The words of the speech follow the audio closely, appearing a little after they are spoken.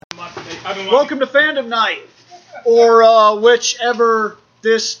Welcome to Fandom Night, or whichever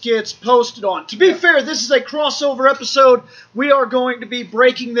this gets posted on. To be fair, this is a crossover episode. We are going to be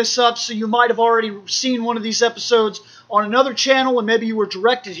breaking this up, so you might have already seen one of these episodes on another channel, and maybe you were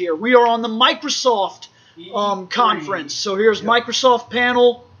directed here. We are on the Microsoft conference. So here's Microsoft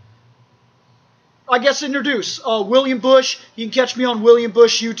panel. I guess introduce William Bush. You can catch me on William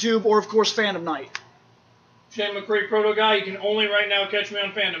Bush YouTube, or of course Fandom Night. Shane McCree, Proto Guy. You can only right now catch me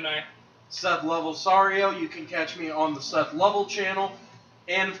on Fandom Night. Seth Level Sario, you can catch me on the Seth Level channel,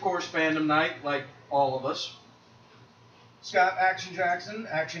 and of course Fandom Night, like all of us. Scott Action Jackson,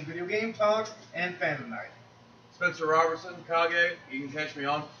 Action Video Game Talk, and Fandom Night. Spencer Robertson, Kage, you can catch me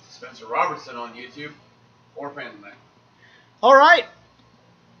on Spencer Robertson on YouTube, or Fandom Night. All right.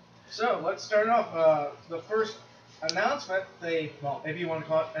 So, let's start off. The first announcement, well, if you want to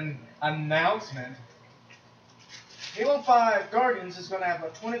call it an announcement, Halo 5 Guardians is going to have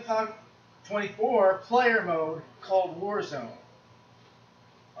a 24-player mode called Warzone.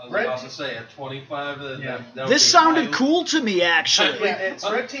 I was about to say, at 25... This sounded cool to me, actually. Yeah, it's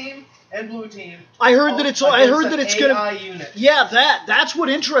red team and blue team. I heard that it's AI unit. Yeah, that's what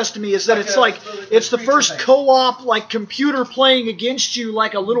interested me, is that it's like it's the first co-op like computer playing against you,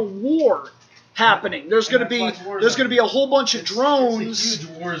 like a little war happening. There's going to be a whole bunch of drones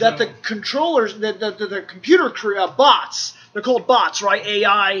that the controllers, the computer bots. They're called bots, right?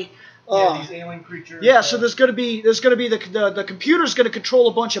 AI. These alien creatures. Yeah, so there's going to be the computer's going to control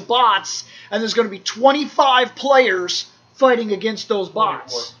a bunch of bots, and there's going to be 25 players fighting against those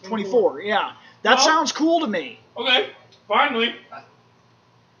bots. 24, yeah. That sounds cool to me. Okay, finally.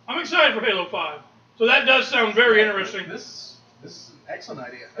 I'm excited for Halo 5. So that does sound very interesting. This is an excellent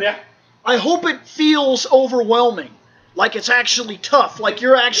idea. Yeah. I hope it feels overwhelming. Like it's actually tough. Like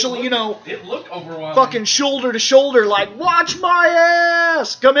you're actually, It looked overwhelming. fucking shoulder to shoulder, like, watch my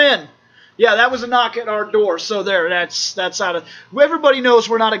ass! Come in. Yeah, that was a knock at our door. So there, that's out of... Everybody knows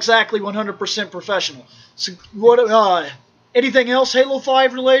we're not exactly 100% professional. So what? Anything else Halo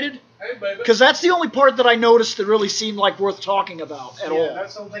 5 related? Hey, baby. Because that's the only part that I noticed that really seemed like worth talking about at all. Yeah,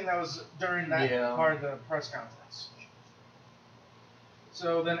 that's something that was during that part of the press conference.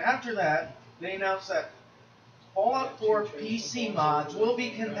 So then after that, they announced that Fallout 4 PC mods will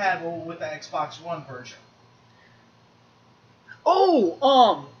be compatible with the Xbox One version.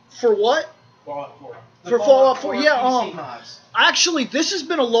 Oh, for what? Fallout 4. For Fallout 4, yeah. PC mods. Actually, this has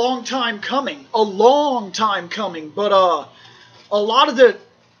been a long time coming. But a lot of the...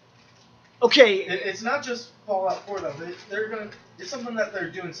 Okay. It's not just Fallout 4, though. It's something that they're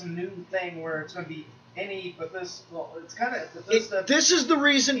doing, some new thing where it's going to be it's kind of... This is the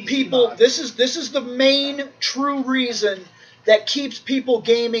reason people... This is the main true reason that keeps people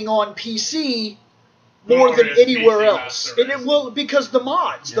gaming on PC more than anywhere else. And it will, because the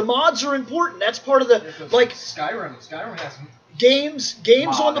mods. Yeah. The mods are important. That's part of the... Like Skyrim has...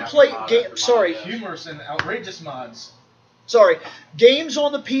 Games on the humorous and outrageous mods. Sorry. Games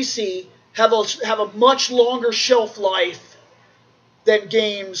on the PC have a much longer shelf life than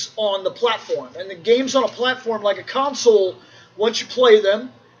games on the platform. And the games on a platform like a console, once you play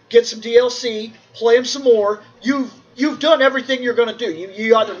them, get some DLC, play them some more, you've done everything you're going to do.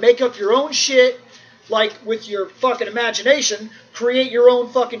 You either make up your own shit, like with your fucking imagination, create your own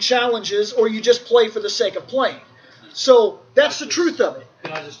fucking challenges, or you just play for the sake of playing. So that's the truth of it.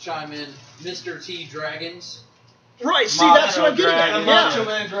 Can I just chime in? Mr. T Dragons. Right, see, that's what I'm getting at. Macho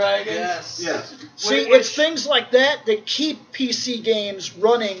Man Dragons. Yes. See, it's things like that that keep PC games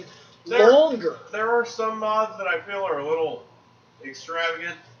running longer. There are some mods that I feel are a little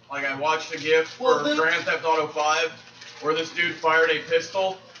extravagant. Like I watched a GIF for Grand Theft Auto 5 where this dude fired a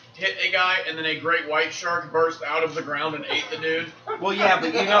pistol, hit a guy, and then a great white shark burst out of the ground and ate the dude. Well, yeah,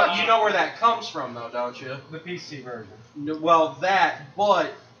 but you know where that comes from, though, don't you? The PC version. Well, but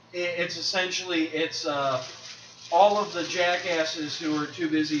it's essentially all of the jackasses who are too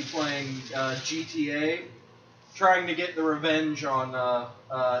busy playing GTA trying to get the revenge on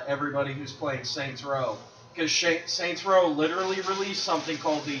everybody who's playing Saints Row. Because Saints Row literally released something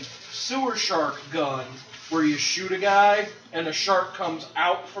called the Sewer Shark Gun, where you shoot a guy and a shark comes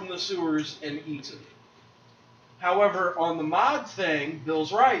out from the sewers and eats him. However, on the mod thing,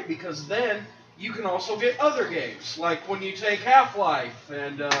 Bill's right, because then you can also get other games. Like when you take Half-Life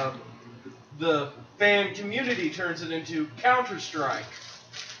and the fan community turns it into Counter-Strike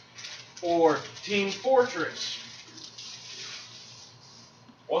or Team Fortress.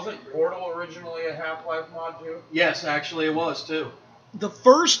 Wasn't Portal originally a Half-Life mod too? Yes, actually it was too. The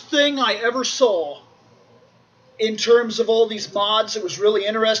first thing I ever saw in terms of all these mods that was really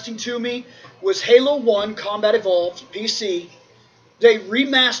interesting to me was Halo 1 Combat Evolved PC, They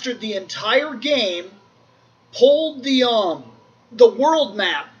remastered the entire game, pulled the world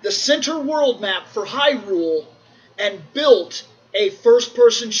map, the center world map for Hyrule, and built a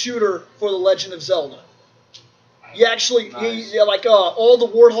first-person shooter for The Legend of Zelda. You actually, Nice. all the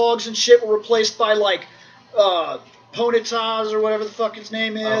warthogs and shit were replaced by Ponytaz or whatever the fuck his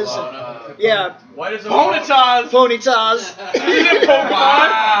name is. Yeah, Why does it Ponytaz. Ponytaz.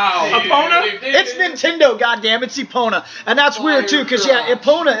 Wow. Epona? It's Nintendo, goddamn. It's Epona, and that's weird too, because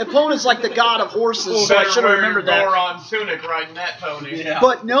Epona's like the god of horses, so I should have remembered that. Goron tunic riding that pony. Yeah.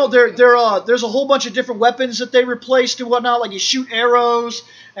 But no, there's a whole bunch of different weapons that they replaced and whatnot. Like you shoot arrows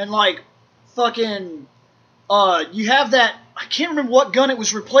and fucking. You have that. I can't remember what gun it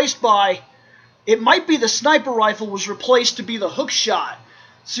was replaced by. It might be the sniper rifle was replaced to be the hook shot.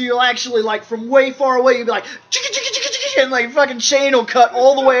 So you'll actually, from way far away, you'll be like, and fucking chain will cut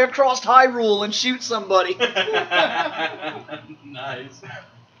all the way across Hyrule and shoot somebody. Nice.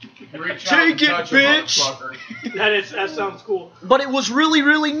 Take it, bitch. That sounds cool. But it was really,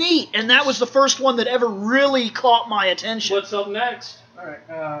 really neat, and that was the first one that ever really caught my attention. What's up next? Alright,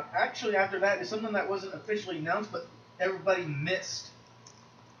 actually after that is something that wasn't officially announced, but everybody missed.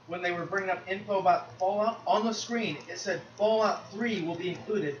 When they were bringing up info about Fallout, on the screen it said Fallout 3 will be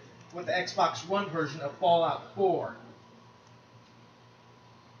included with the Xbox One version of Fallout 4.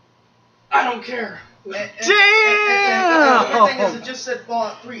 I don't care. And Damn! the thing is, it just said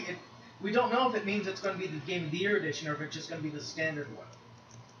Fallout 3. We don't know if it means it's going to be the Game of the Year edition or if it's just going to be the standard one.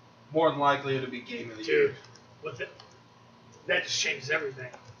 More than likely it'll be Game of the Year. Dude, what's it? That just changes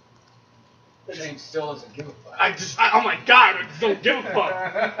everything. Shane still doesn't give a fuck. Oh my god, I just don't give a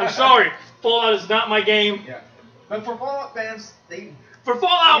fuck. I'm sorry. Fallout is not my game. Yeah. But for Fallout fans, For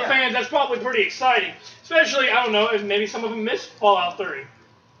Fallout Yeah. fans, that's probably pretty exciting. Especially, I don't know, if maybe some of them missed Fallout 3.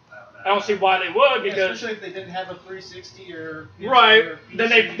 I don't see why they would, because... especially if they didn't have a 360 or... Right, or then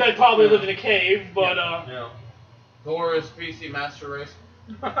PC. they probably lived in a cave, but... Yeah. Glorious PC Master Race.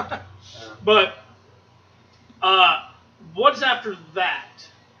 But, what's after that?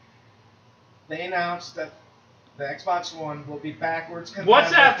 They announced that the Xbox One will be backwards compatible.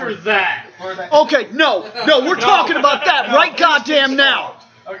 What's after that? For the, Okay, no, we're talking about that right goddamn now.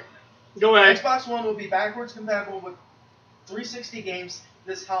 Okay. Go The ahead. Xbox One will be backwards compatible with 360 games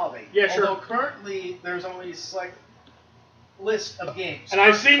this holiday. Yeah, sure. Although currently there's only a select list of games. And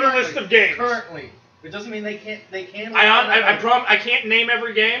I've seen the list of games. Currently, it doesn't mean they can. I can't name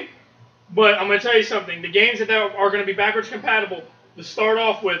every game, but I'm going to tell you something. The games that are going to be backwards compatible, to start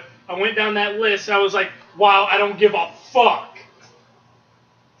off with, I went down that list and I was like, wow, I don't give a fuck.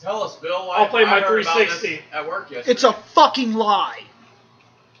 Tell us, Bill. I'll play my I heard about 360. this at work yesterday. It's a fucking lie.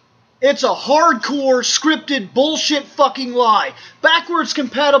 It's a hardcore, scripted, bullshit fucking lie. Backwards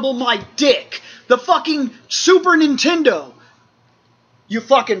compatible my dick. The fucking Super Nintendo. You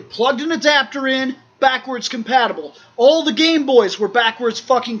fucking plugged an adapter in, backwards compatible. All the Game Boys were backwards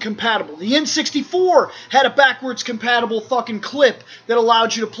fucking compatible. The N64 had a backwards compatible fucking clip that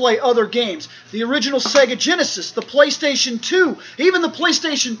allowed you to play other games. The original Sega Genesis, the PlayStation 2, even the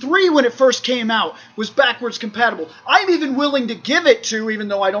PlayStation 3 when it first came out was backwards compatible. I'm even willing to give it to, even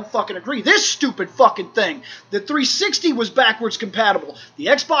though I don't fucking agree, this stupid fucking thing. The 360 was backwards compatible. The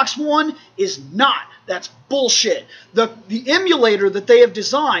Xbox One is not. That's bullshit. The emulator that they have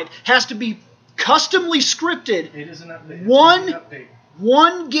designed has to be customly scripted, It is an update.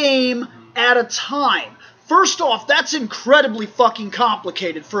 one game at a time. First off, that's incredibly fucking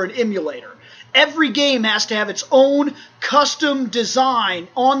complicated for an emulator. Every game has to have its own custom design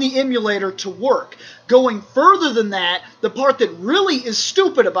on the emulator to work. Going further than that, the part that really is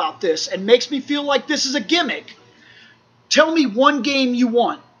stupid about this and makes me feel like this is a gimmick, tell me one game you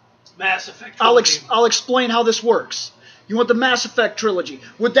want. Mass Effect I'll trilogy. explain how this works. You want the Mass Effect trilogy.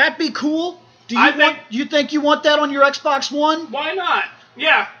 Would that be cool? You think you want that on your Xbox One? Why not?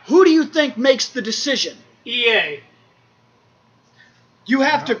 Yeah, Who do you think makes the decision? EA. You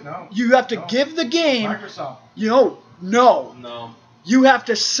have No. to give the game. Microsoft. No. No. You have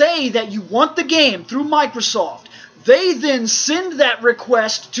to say that you want the game through Microsoft. They then send that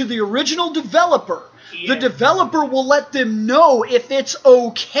request to the original developer. Yeah. The developer will let them know if it's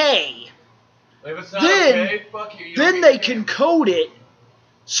okay. If it's not Then- okay, fuck you. You don't Then get they the can game. code it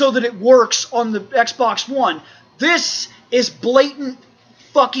so that it works on the Xbox One. This is blatant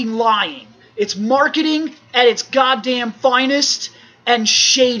fucking lying. It's marketing at its goddamn finest and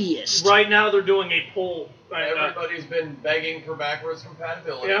shadiest. Right now they're doing a poll. Right, Everybody's been begging for backwards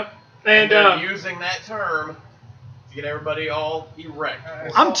compatibility. Yep. And And they're using that term to get everybody all erect.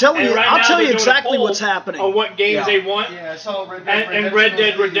 I'm telling you, And right I'll now tell they're you doing a exactly poll what's happening. On what games they want. Yeah, I saw And Red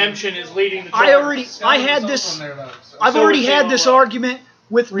Dead Redemption is leading the charge. I've already had this argument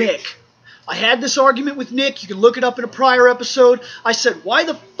with Nick. I had this argument with Nick. You can look it up in a prior episode. I said, why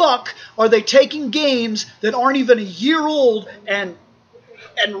the fuck are they taking games that aren't even a year old and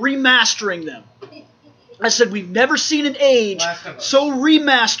remastering them? I said, we've never seen an age so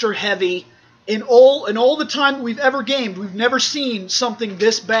remaster heavy in all the time that we've ever gamed. We've never seen something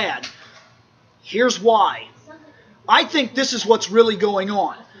this bad. Here's why. I think this is what's really going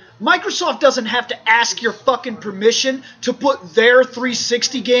on. Microsoft doesn't have to ask your fucking permission to put their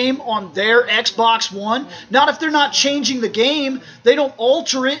 360 game on their Xbox One. Not if they're not changing the game. They don't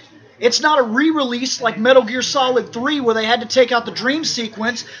alter it. It's not a re-release like Metal Gear Solid 3 where they had to take out the dream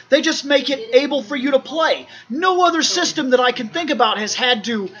sequence. They just make it able for you to play. No other system that I can think about has had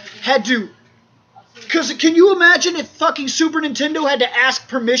to. Because can you imagine if fucking Super Nintendo had to ask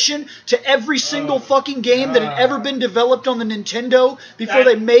permission to every single fucking game that had ever been developed on the Nintendo before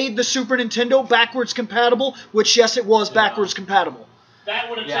they made the Super Nintendo backwards compatible? Which, yes, it was backwards compatible. That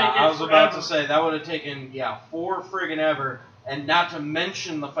would have taken I was forever. about to say, that would have taken, four friggin' ever. And not to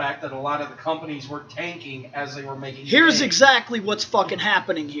mention the fact that a lot of the companies were tanking as they were making Here's games. exactly what's fucking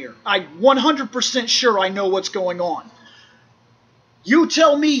happening here. I'm 100% sure I know what's going on. You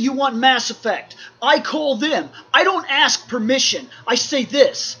tell me you want Mass Effect. I call them. I don't ask permission. I say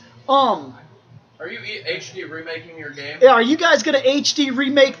this. Are you HD remaking your game? Are you guys going to HD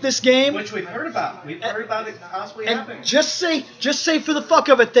remake this game? Which we've heard about. We've heard about it possibly happening. And just say for the fuck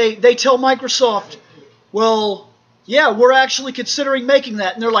of it, they tell Microsoft, well, yeah, we're actually considering making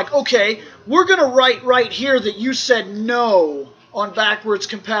that. And they're like, okay, we're going to write right here that you said no on backwards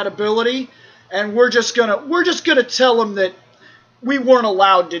compatibility, and we're just gonna tell them that we weren't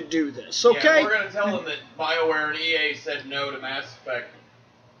allowed to do this, okay? Yeah, we're going to tell them that BioWare and EA said no to Mass Effect.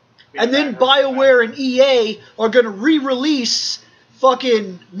 And then BioWare and EA are going to re-release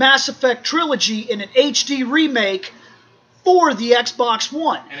fucking Mass Effect Trilogy in an HD remake for the Xbox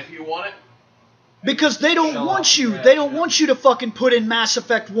One. And if you want it, because they don't want you to fucking put in Mass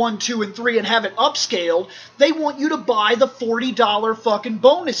Effect 1, 2, and 3 and have it upscaled. They want you to buy the $40 fucking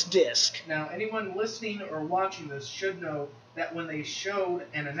bonus disc. Now, anyone listening or watching this should know that when they showed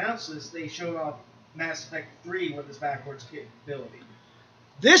and announced this, they showed off Mass Effect 3 with its backwards capability.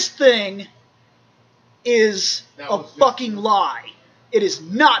 This thing is a fucking lie. It is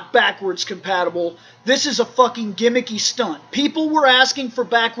not backwards compatible. This is a fucking gimmicky stunt. People were asking for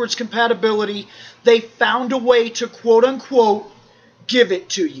backwards compatibility. They found a way to quote-unquote give it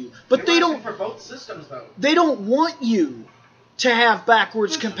to you. But they don't for both systems though. They don't want you to have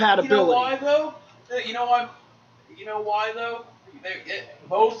backwards compatibility. You know why though? You know why though?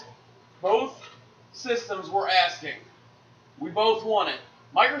 Both systems were asking. We both want it.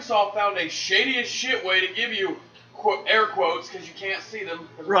 Microsoft found a shady as shit way to give you air quotes because you can't see them.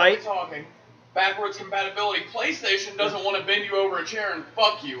 Right. We're talking backwards compatibility. PlayStation doesn't want to bend you over a chair and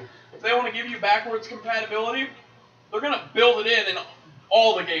fuck you. If they want to give you backwards compatibility, they're gonna build it in, and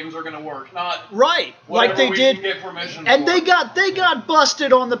all the games are gonna work. Not right, like they did. Can get permission and for. they got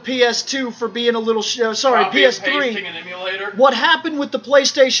busted on the PS2 for being a little PS3. An emulator. What happened with the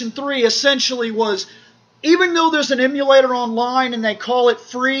PlayStation 3 essentially was, even though there's an emulator online and they call it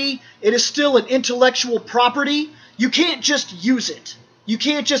free, it is still an intellectual property. You can't just use it. You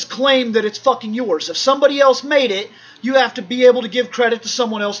can't just claim that it's fucking yours. If somebody else made it, you have to be able to give credit to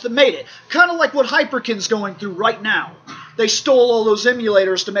someone else that made it. Kind of like what Hyperkin's going through right now. They stole all those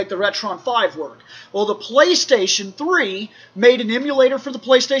emulators to make the Retron 5 work. Well, the PlayStation 3 made an emulator for the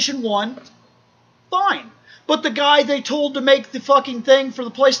PlayStation 1. Fine. But the guy they told to make the fucking thing for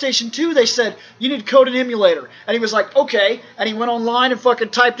the PlayStation 2, they said, you need to code an emulator. And he was like, okay. And he went online and fucking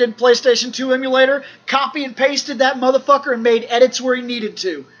typed in PlayStation 2 emulator, copy and pasted that motherfucker, and made edits where he needed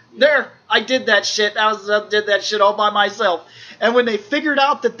to. There, I did that shit. I did that shit all by myself. And when they figured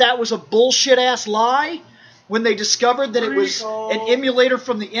out that that was a bullshit-ass lie, when they discovered that it was an emulator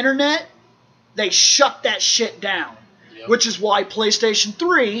from the internet, they shut that shit down. Yep. Which is why PlayStation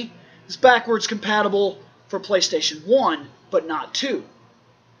 3 is backwards compatible for PlayStation 1, but not 2.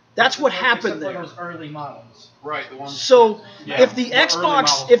 That's what happened there. Those early models. Right, the ones. So if the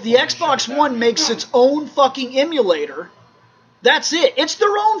Xbox One makes its own fucking emulator, that's it. It's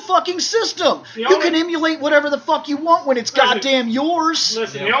their own fucking system. You can emulate whatever the fuck you want when it's goddamn yours.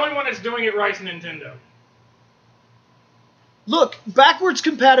 Listen, the only one that's doing it right is Nintendo. Look, backwards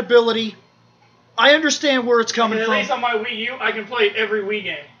compatibility, I understand where it's coming from. At least on my Wii U, I can play every Wii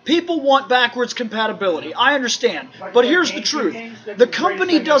game. People want backwards compatibility. I understand. Like But the here's the GameCube truth. games, that'd The be the company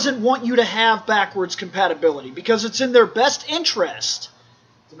greatest thing doesn't want you to have backwards compatibility because it's in their best interest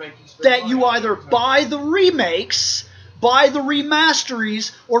To make you spend that you money. either buy the remakes, buy the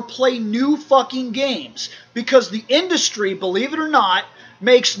remasteries, or play new fucking games. Because the industry, believe it or not,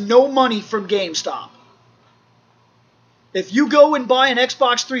 makes no money from GameStop. If you go and buy an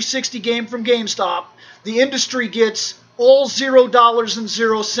Xbox 360 game from GameStop, the industry gets all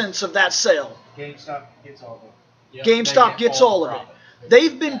 $0.00 of that sale. GameStop gets all of it. Yep, GameStop they get gets all of profit. it.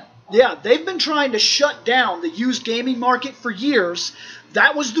 They've been trying to shut down the used gaming market for years.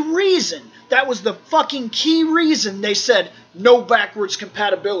 That was the reason. That was the fucking key reason they said no backwards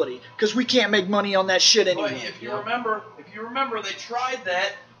compatibility because we can't make money on that shit anymore. But if you remember, they tried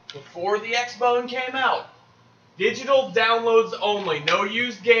that before the Xbone came out. Digital downloads only. No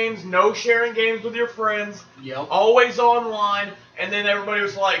used games, no sharing games with your friends. Yep. Always online. And then everybody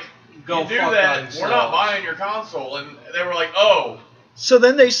was like, Go you do fuck that, we're themselves. not buying your console. And they were like, oh. So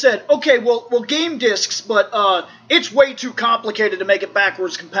then they said, okay, well game discs, but it's way too complicated to make it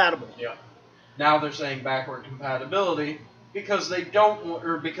backwards compatible. Yeah. Now they're saying backward compatibility because they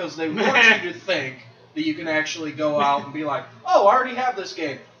want you to think that you can actually go out and be like, oh, I already have this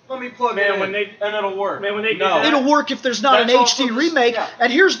game. Let me plug it in, and it'll work. Man, when they did no. that- It'll work if there's not That's an also HD the- remake. yeah.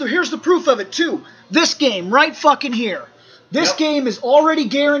 And here's the proof of it too. This game right fucking here. This Yep. game is already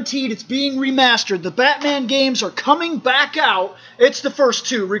guaranteed. It's being remastered. The Batman games are coming back out. It's the first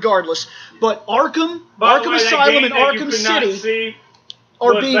two, regardless. But Arkham, By the Arkham way, that Asylum, game and that you Arkham could not City see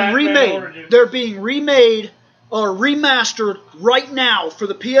are was being Batman remade. Origins. They're being remade or remastered right now for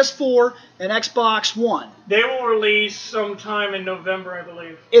the PS4 and Xbox One. They will release sometime in November, I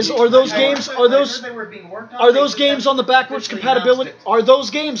believe. Are those I games? heard Are those? they were being worked on. Are They those just games on the backwards officially compatibility? announced it. Are those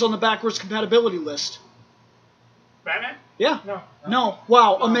games on the backwards compatibility list? Batman? Yeah. No. No.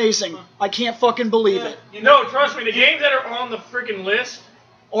 Wow. No. Amazing. I can't fucking believe it. You know, No, trust me, the games that are on the freaking list,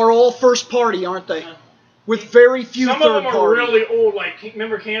 Are all first party, aren't they? With very few some of third them are party. really old. Like,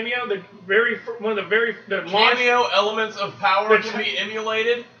 remember Cameo? The launch. Cameo elements of power The can be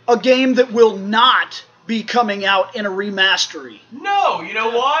emulated. A game that will not be coming out in a remastery. No, you know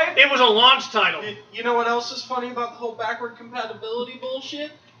why? It was a launch title. You know what else is funny about the whole backward compatibility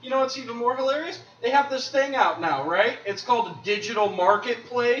bullshit? You know what's even more hilarious? They have this thing out now, right? It's called a digital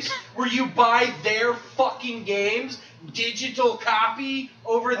marketplace where you buy their fucking games, digital copy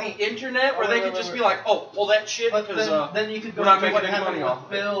over the internet, where they could just be like, oh, pull that shit But because then you could go we're not into making what any happened money with off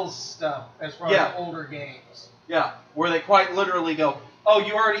of it. Bill's stuff as far Yeah. as older games. Yeah, where they quite literally go, oh,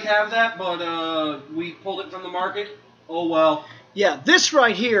 you already have that, but we pulled it from the market? Oh, well. Yeah, this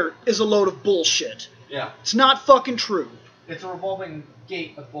right here is a load of bullshit. Yeah. It's not fucking true. It's a revolving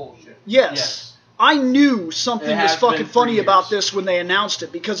gate of bullshit. Yes. Yes. I knew something It was has fucking been for funny about years. this when they announced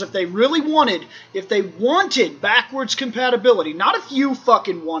it, because if they wanted backwards compatibility, not if you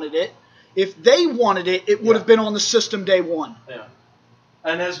fucking wanted it, if they wanted it, it would have been on the system day one. Yeah.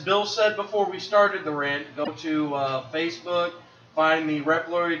 And as Bill said before we started the rant, go to Facebook, find the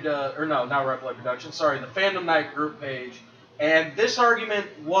Reploid, not Reploid Productions, sorry, the Fandom Night group page. And this argument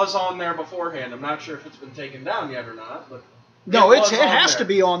was on there beforehand. I'm not sure if it's been taken down yet or not, but No, it was on has there. to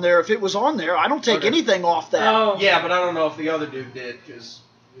be on there. If it was on there, I don't take Okay. anything off that. Oh. Yeah, but I don't know if the other dude did, because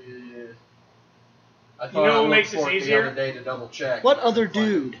I thought know I what looked makes for this it easier? the other day to double check. What and I other couldn't find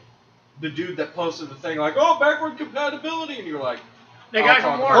it. dude? The dude that posted the thing like, oh, backward compatibility, and you're like, That I'll guy talk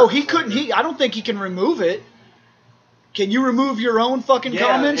from about Mark. Oh, it he later. couldn't. I don't think he can remove it. Can you remove your own fucking Yeah,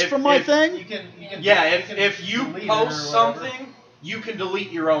 comments if- from my if thing? You can Yeah, can if you delete it post or whatever. something, you can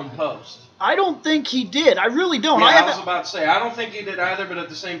delete your own post. I don't think he did. I really don't. Yeah, I I was haven't. about to say, I don't think he did either, but at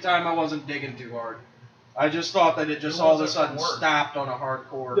the same time, I wasn't digging too hard. I just thought that it just Who all of a was it sudden from work? stopped on a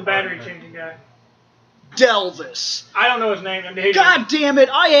hardcore. The battery argument. changing guy. Delvis. I don't know his name. I'm hating God damn it,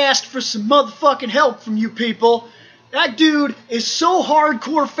 I asked for some motherfucking help from you people. That dude is so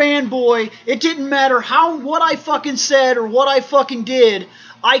hardcore fanboy, it didn't matter what I fucking said or what I fucking did,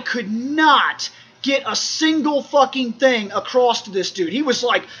 I could not get a single fucking thing across to this dude. He was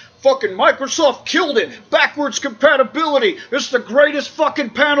like, fucking Microsoft killed it. Backwards compatibility. This is the greatest fucking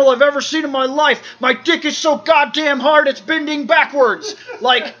panel I've ever seen in my life. My dick is so goddamn hard it's bending backwards.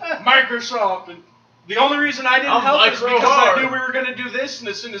 Like, Microsoft. And the only reason I didn't I'm help like is so because hard. I knew we were going to do this, and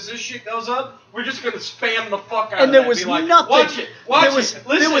as soon as this shit goes up, we're just going to spam the fuck out and of there that. was Be like, nothing. Watch it. Watch there was, it.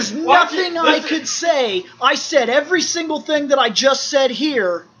 Listen, there was watch nothing it, I listen. could say. I said every single thing that I just said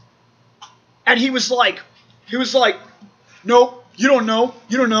here, and he was like, nope, you don't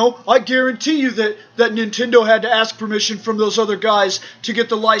know. I guarantee you that Nintendo had to ask permission from those other guys to get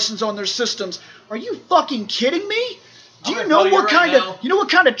the license on their systems. Are you fucking kidding me? Do you I'm know gonna tell what you right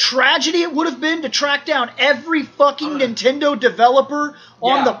kind now. of tragedy it would have been to track down every fucking Nintendo developer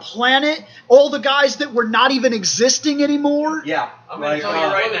on Yeah. the planet, all the guys that were not even existing anymore? Yeah. I'm gonna like, tell you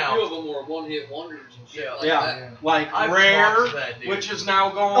right Quite a now. few of them were one-hit wonders and shit like Yeah. that. Like I've Rare, talked to that dude. which is now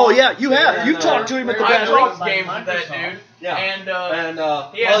going. Oh yeah, you have. And, You talked to him at the I battery. talked by games with that Microsoft. dude. Yeah. And And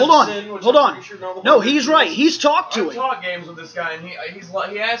Hold on, Hudson, which hold I'm on. pretty sure none of No, them he's are- right. He's talked to I've him. talked games with this guy, and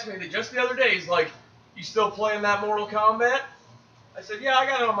he asked me that just the other day. He's like, "You still playing that Mortal Kombat?" I said, "Yeah, I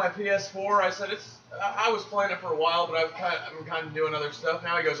got it on my PS4." I said, I was playing it for a while, but I'm kind of doing other stuff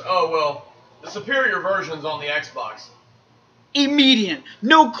now." He goes, "Oh well, the superior version's on the Xbox." Immediate,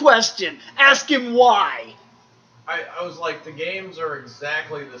 no question. Ask him why. I was like, "The games are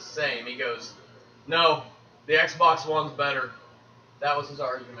exactly the same." He goes, "No, the Xbox One's better." That was his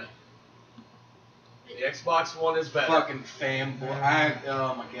argument. The Xbox One is better. Fucking fanboy.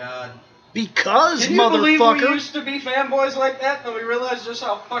 Oh my god. Because, Can you believe we motherfucker. used to be fanboys like that, and we realized just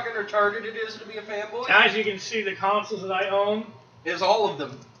how fucking retarded it is to be a fanboy? As you can see, the consoles that I own, Is all of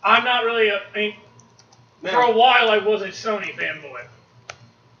them. I'm not really Man. for a while I was a Sony fanboy.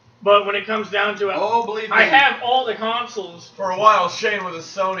 But when it comes down to it, Oh, believe me. I have all the consoles. For a while, Shane was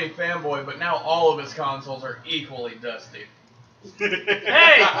a Sony fanboy, but now all of his consoles are equally dusty.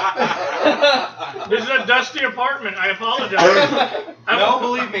 Hey! This is a dusty apartment. I apologize. No,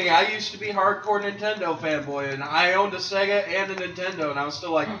 believe me, I used to be hardcore Nintendo fanboy, and I owned a Sega and a Nintendo, and I was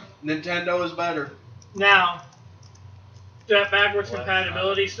still like, Nintendo is better. Now, that backwards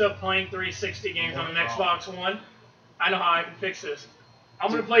compatibility stuff, playing 360 games on an Xbox One, I know how I can fix this. I'm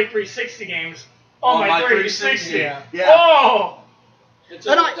going to play 360 games on my 360. Yeah. Oh!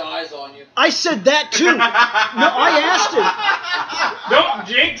 Until And it dies on you. I said that too. No, I asked him. Don't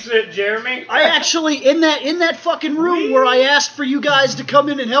jinx it, Jeremy. I actually, in that fucking room where I asked for you guys to come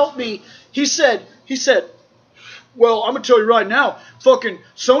in and help me, he said, well, I'm gonna tell you right now, fucking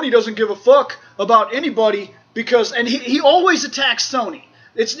Sony doesn't give a fuck about anybody because, and he always attacks Sony.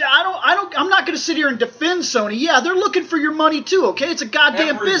 I'm not gonna sit here and defend Sony. Yeah, they're looking for your money too, okay? It's a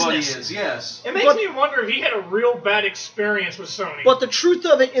goddamn Everybody business. is, yes. It makes But- me wonder if he had a real bad experience with Sony. But the truth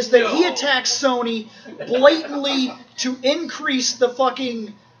of it is that he No. attacks Sony blatantly to increase the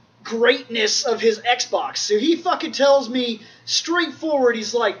fucking greatness of his Xbox. So he fucking tells me straightforward,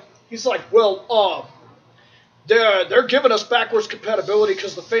 he's like, well, they're giving us backwards compatibility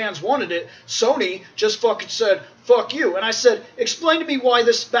because the fans wanted it. Sony just fucking said, fuck you. And I said, explain to me why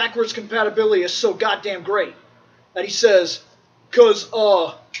this backwards compatibility is so goddamn great. And he says, because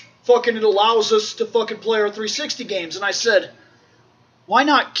fucking it allows us to fucking play our 360 games. And I said, why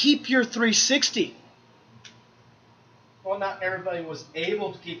not keep your 360? Well, not everybody was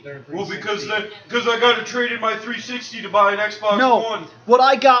able to keep their 360. Well, because I got to trade in my 360 to buy an Xbox No, One. what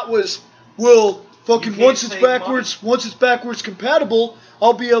I got was, well, fucking You can't once it's save backwards compatible,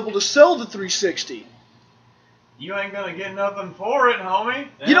 I'll be able to sell the 360. You ain't gonna get nothing for it, homie.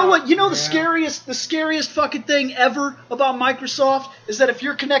 You know what? You know Yeah. the scariest fucking thing ever about Microsoft is that if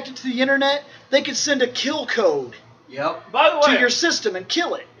you're connected to the internet, they can send a kill code Yep. By the way, to your system and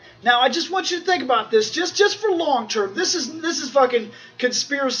kill it. Now, I just want you to think about this, just for long term. This is fucking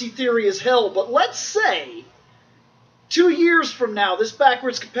conspiracy theory as hell. But let's say 2 years from now, this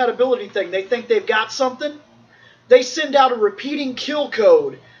backwards compatibility thing, they think they've got something. They send out a repeating kill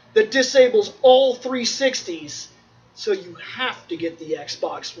code that disables all 360s, so you have to get the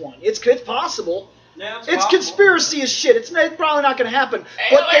Xbox One. It's possible. Yeah, It's possible. conspiracy as shit. It's probably not going to happen,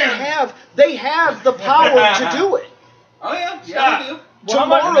 but they have the power to do it. Oh, yeah. Yeah, Stop. they do.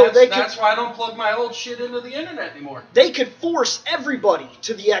 Tomorrow And they that's why I don't plug my old shit into the internet anymore. They could force everybody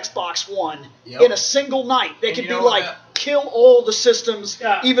to the Xbox One Yep. in a single night. They And could you be know what like, that- kill all the systems,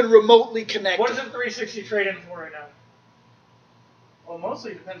 Yeah. even remotely connected. what is a 360 trade-in for right now? Well,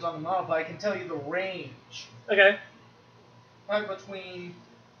 mostly depends on the model, but I can tell you the range. Okay. Probably between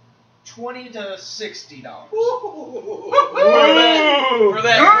 $20 to $60. For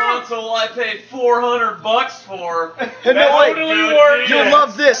that console I paid $400 for. And no, wait, Totally worth you'll it.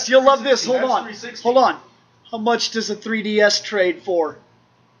 love this. You'll love this. Hold That's on. 360. Hold on. How much does a 3DS trade for?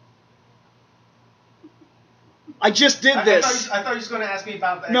 I just did this. I thought you was going to ask me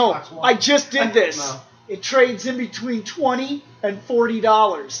about the No, Xbox One. I just did this. No. It trades in between $20 and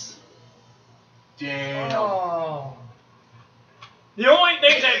 $40. Damn. Oh. The only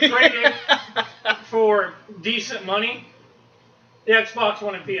thing that traded for decent money, the Xbox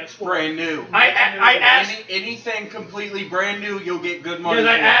One and PS4. Brand new. I asked. Anything completely brand new, you'll get good money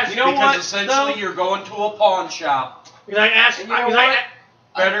Because I for. asked- You know because what, essentially though? you're going to a pawn shop. Because I asked. And you know because what?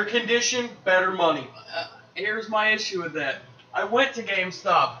 Better condition, better money. Here's my issue with that. I went to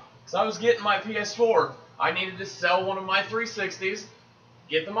GameStop because I was getting my PS4. I needed to sell one of my 360s,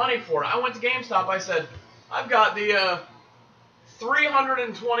 get the money for it. I went to GameStop. I said, I've got the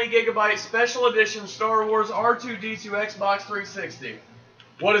 320 gigabyte special edition Star Wars R2-D2 Xbox 360.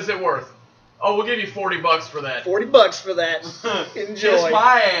 What is it worth? Oh, we'll give you $40 for that. $40 for that. Enjoy. Kiss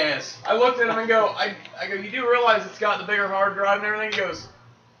my ass. I looked at him and go, I go, you do realize it's got the bigger hard drive and everything? He goes,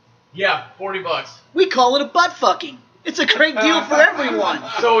 yeah, $40. We call it a butt fucking. It's a great deal for everyone.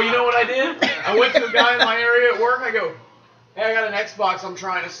 So you know what I did? I went to a guy in my area at work. I go, hey, I got an Xbox I'm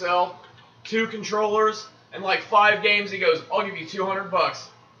trying to sell, 2 controllers, and like 5 games. He goes, I'll give you $200.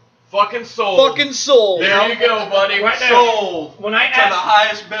 Fucking sold. Fucking sold. There you go, buddy. Right there. Sold When I to the asked,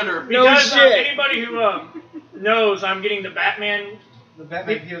 highest bidder. No because shit. anybody who knows, I'm getting the Batman The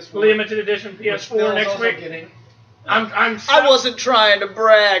Batman PS4. limited edition which PS4 Phil's next also week. getting. I wasn't trying to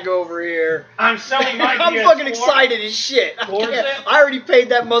brag over here. I'm selling my I'm PS4. fucking excited as shit. What is it? I already paid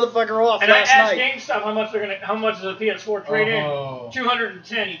that motherfucker off And I last asked night. GameStop how much is a PS4 trade in? Oh.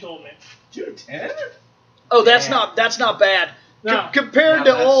 210, he told me. 210? Oh, that's Damn. not bad. No. Compared No,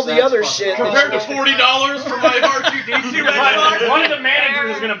 to that's- all the that's other fucking shit. awesome. Compared to $40 for my R2-D2 Xbox. One of the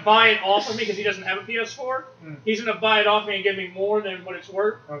managers is going to buy it off of me because he doesn't have a PS4. He's going to buy it off me and give me more than what it's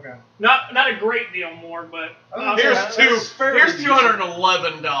worth. Okay. Not a great deal more, but Here's That's fairly here's decent.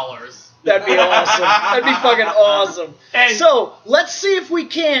 $211. That'd be awesome. That'd be fucking awesome. And- So, let's see if we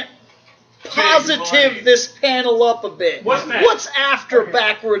can't money. positive this panel up a bit. What's next? What's after Okay.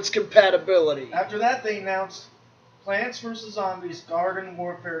 backwards compatibility? After that, they announced Plants vs. Zombies Garden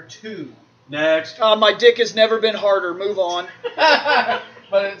Warfare 2. Next. My dick has never been harder. Move on.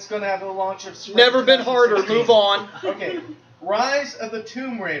 But it's going to have the launch of spring Never been harder. 2016. Move on. Okay. Rise of the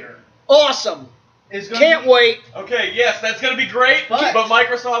Tomb Raider Awesome. is going Can't to be, wait. Okay, yes, that's gonna be great, But- but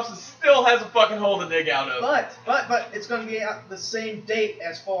Microsoft still has a fucking hole to dig out of. But it's going to be out the same date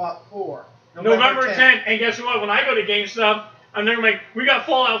as Fallout 4. November 10th. And guess what? When I go to GameStop, I'm there like, we got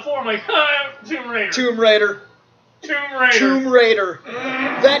Fallout 4. I'm like, Tomb Raider. Tomb Raider. Tomb Raider. Tomb Raider.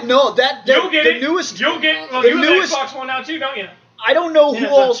 That You'll get the it. newest. You'll get. Well, the you have newest- an Xbox One now too, don't you? I don't know Yeah, who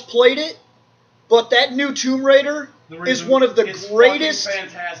it's a- all's played it, but that new Tomb Raider is one of the It's greatest. fucking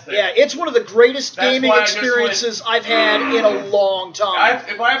fantastic. Yeah, it's one of the greatest That's gaming why I just experiences I've had in a long time.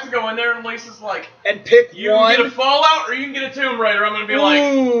 If I have to go in there and Lisa's like, And pick you one. can get a Fallout or you can get a Tomb Raider, I'm gonna be like,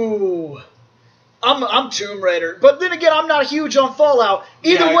 Ooh. I'm Tomb Raider, but then again, I'm not huge on Fallout.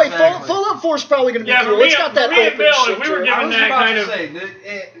 Either Yeah, way, exactly. Fallout 4 is probably going to be Yeah, cool. but It's got that me and open Bill, shit if we were to it. given I was that about kind to of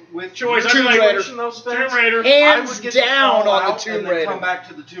say, with choice, your I'd be like, situation, though, Spence, Tomb Raider. I Hands would get the down on the Fallout Tomb and then Raider. come back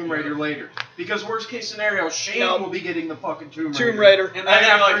to the Tomb Raider later. Because worst case scenario, Shane No. will be getting the fucking Tomb Raider. Tomb Raider. and And then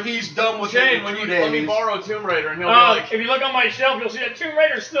after like, he's done with Shane, it when in you 2 let me days, borrow Tomb Raider, and he'll be Oh, like, if you look on my shelf, you'll see that Tomb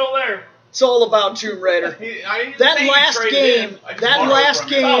Raider's still there. It's all about Tomb Raider. I didn't That say you last traded game, in. I just that borrowed last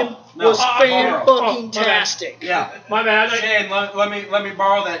from you. game No, was borrow. fan-fucking-tastic. yeah. My bad. Shane, let me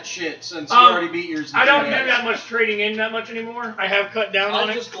borrow that shit since you Um, already beat yours. in I don't 2 do days. that much trading in that much anymore. I have cut down on I'm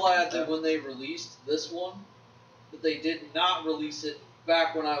it. just glad that when they released this one, that they did not release it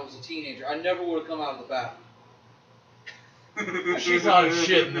back when I was a teenager. I never would have come out of the bat. She's hot as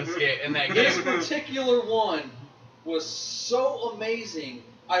shit in this game, in that This game. particular one was so amazing,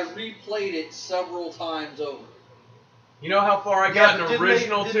 I replayed it several times over. You know how far I Yeah, got but an didn't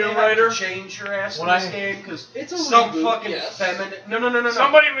original they, didn't Tomb they have to Raider? change your ass When in this I- game because It's a some reboot, fucking yes. feminist. No.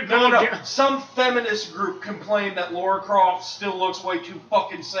 Somebody would call No. it. Some feminist group complained that Lara Croft still looks way too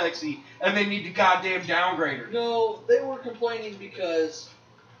fucking sexy, and they need to goddamn downgrade her. No, they were complaining because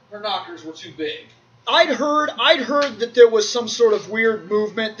her knockers were too big. I'd heard that there was some sort of weird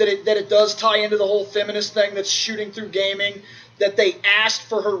movement that it does tie into the whole feminist thing that's shooting through gaming, that they asked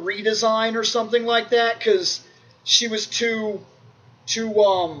for her redesign or something like that because she was too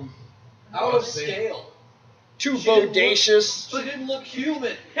Out of see. scale. too She didn't bodacious. She didn't look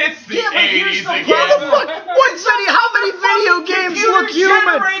human. It's the Yeah, but here's 80s the again. How many video games look human?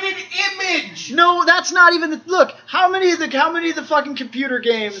 Computer-generated image! No, that's not even the look. How many of the fucking computer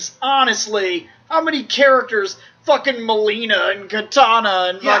games? Honestly, how many characters? Fucking Melina and Katana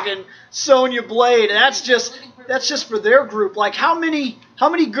and Yeah. fucking Sonya Blade. That's just for their group. Like how many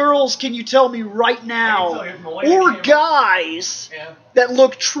girls can you tell me right now, tell you if Melina or came- guys Yeah. that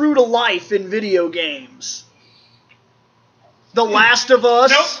look true to life in video games? The Last of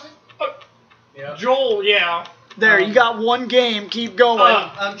Us. Nope. Yeah. Joel, yeah. There, you got one game. Keep going.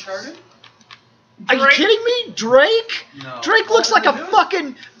 Uncharted? Are you Drake- kidding me? Drake? No. Drake looks like a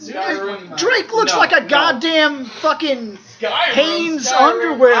fucking. Skyrim. Drake looks No, like a no. goddamn fucking Skyrim. Hanes Skyrim.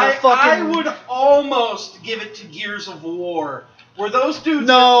 underwear. I fucking. would almost give it to Gears of War Were those dudes?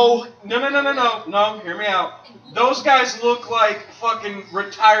 No. No. Hear me out. Those guys look like fucking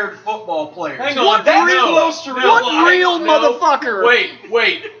retired football players. Hang on. What That's real- close to real. What real motherfucker?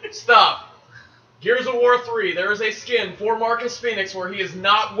 Wait, stop. Gears of War 3, there is a skin for Marcus Phoenix where he is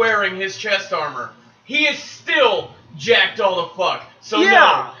not wearing his chest armor. He is still jacked all the fuck. So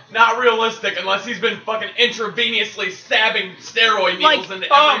Yeah. no, not realistic unless he's been fucking intravenously stabbing steroid needles Like,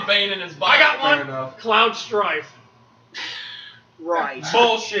 into every vein in his body. I got Fair one. enough. Cloud Strife. Right.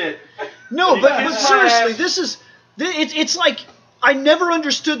 Bullshit. No, but Kiss my seriously, ass. this is it's like I never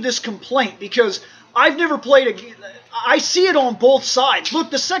understood this complaint because I've never played a. I see it on both sides.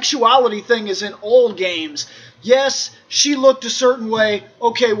 Look, the sexuality thing is in all games. Yes, she looked a certain way.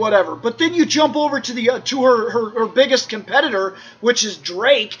 Okay, whatever. But then you jump over to the to her biggest competitor, which is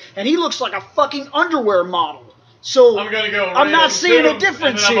Drake, and he looks like a fucking underwear model. So I'm gonna go. I'm not random seeing a two,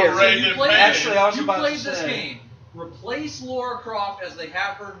 difference and then I'm here. a random You played, bang. Actually, I was you about to played this say. game. Replace Laura Croft as they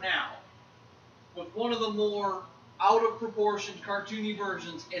have her now with one of the more out of proportion cartoony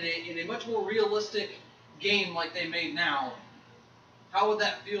versions in a much more realistic game like they made now. How would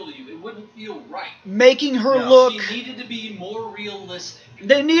that feel to you? It wouldn't feel right. Making her No. look. She needed to be more realistic.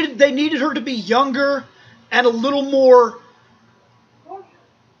 They needed her to be younger and a little more.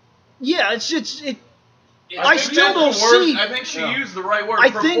 Yeah, it. I think still that's don't the word. see. I think she Yeah. used the right word. I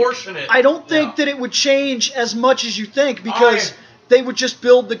think Proportionate. I don't think Yeah. that it would change as much as you think because they would just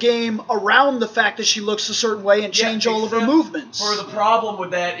build the game around the fact that she looks a certain way and Yeah, change all of her except movements. For the problem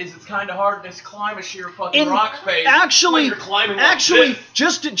with that is it's kind of hard to climb a sheer fucking In- rock face. actually, when you're climbing like this.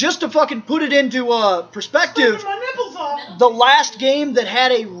 just to fucking put it into perspective, My nipples off. the last game that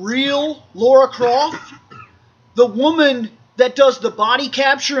had a real Lara Croft, the woman that does the body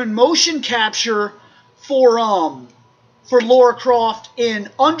capture and motion capture for Lara Croft in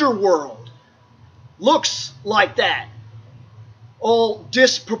Underworld looks like that. All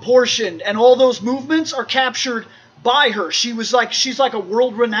disproportioned, and all those movements are captured by her. She's like a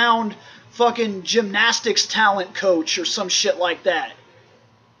world-renowned fucking gymnastics talent coach or some shit like that.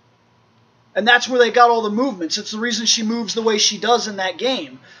 And that's where they got all the movements. It's the reason she moves the way she does in that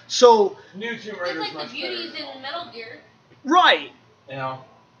game. So, New Tomb It's Raider's like the much beauties better. in Metal Gear. right. Yeah.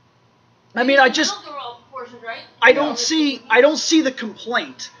 I mean, I Beauties in just Metal Gear were all proportioned, right? I don't see the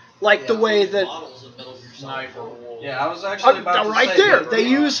complaint like the way that models of Metal Gear Solid Sniper Wolf. Yeah, I was actually about to right say there. that. They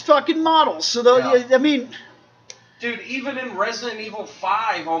use fucking models. So Yeah. I mean, Dude, even in Resident Evil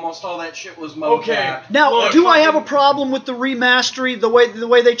 5, almost all that shit was mocap. Okay. now Look, do I have a fucking- problem with the remastery, the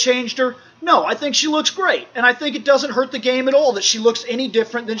way they changed her? No, I think she looks great, and I think it doesn't hurt the game at all that she looks any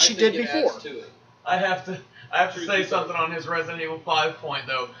different than she did before. I have to say something on his Resident Evil 5 point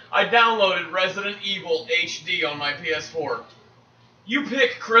though. I downloaded Resident Evil HD on my PS4. You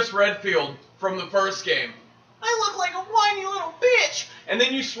pick Chris Redfield from the first game. I look like a whiny little bitch. And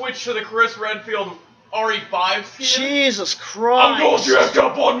then you switch to the Chris Redfield RE5 skin. Jesus I'm going Christ! jacked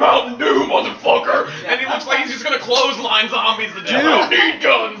up on Mountain Dew, motherfucker! And he looks like he's just gonna clothesline zombies to death. I don't need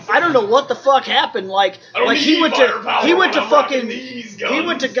guns. I don't know what the fuck happened. Like he went to fucking he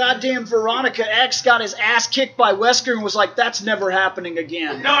went to goddamn Veronica X, got his ass kicked by Wesker, and was like, "That's never happening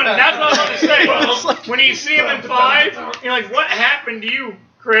again." No, that's what I was going to say. It's like- When you see him in 5, you're like, what happened to you,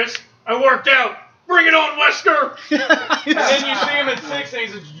 Chris? I worked out. Bring it on, Wesker! And then you see him in 6 and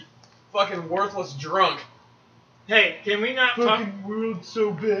he's a fucking worthless drunk. Hey, can we not talk? world's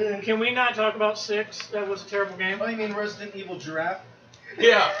so bad. Can we not talk about 6? That was a terrible game. Oh, you mean Resident Evil Giraffe?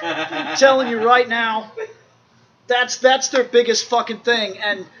 Yeah. I'm telling you right now, that's their biggest fucking thing,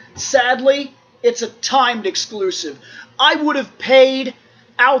 and sadly, it's a timed exclusive. I would have paid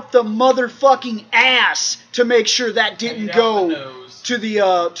out the motherfucking ass to make sure that didn't Paid out the go nose. to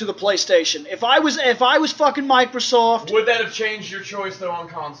the PlayStation. If I was fucking Microsoft, Would that have changed your choice though on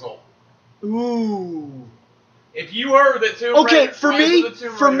console? ooh. If you heard that Tomb Okay, Raider, for Rise of the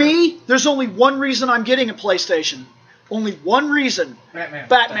Tomb for Raider- me, there's only one reason I'm getting a PlayStation. Only one reason.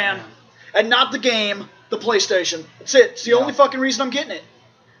 Batman. And not the game, the PlayStation. That's it. It's the only fucking reason I'm getting it.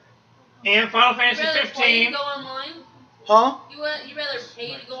 And Final You Fantasy rather play to 15. go online? Huh? You rather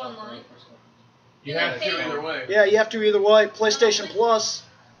pay to go online? You have to either way. Yeah, you have to either way. PlayStation Plus.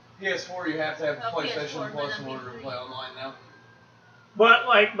 PS4, you have to have Oh, PlayStation PS4, Plus but in order to not play online now. But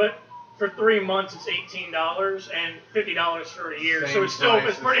for 3 months it's $18 and $50 for a year. So Same it's still price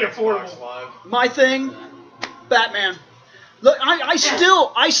it's as pretty Xbox affordable. Live. My thing, Batman. Look, I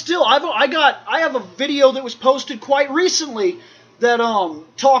have a video that was posted quite recently that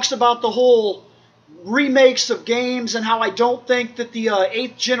talks about the whole remakes of games and how I don't think that the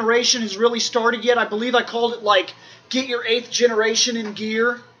 8th generation has really started yet. I believe I called it like get your 8th generation in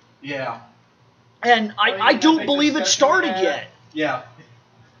gear. Yeah. And I you don't think believe it discussion started we had yet. Yeah.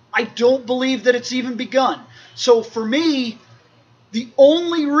 I don't believe that it's even begun. So for me, the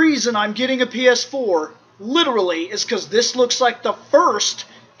only reason I'm getting a PS4, literally, is because this looks like the first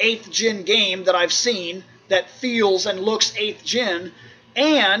 8th gen game that I've seen that feels and looks 8th gen,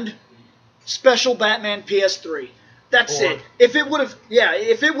 and special Batman PS3. That's it. If it would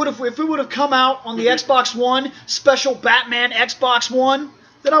have come out on the Xbox One, special Batman Xbox One,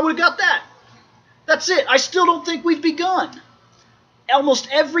 then I would have got that. That's it. I still don't think we've begun. Almost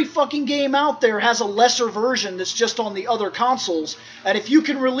every fucking game out there has a lesser version that's just on the other consoles. And if you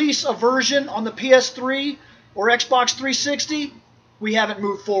can release a version on the PS3 or Xbox 360, we haven't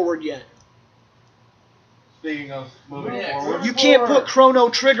moved forward yet. Speaking of moving Yeah, forward. You can't put Chrono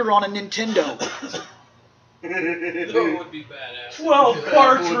Trigger on a Nintendo. That would be badass. 12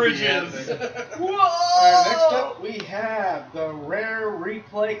 cartridges. Alright, next up we have the Rare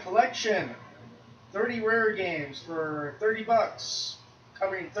Replay Collection. 30 rare games for $30,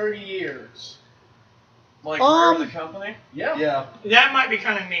 covering 30 years. Like Rare the company. Yeah. Yeah. That might be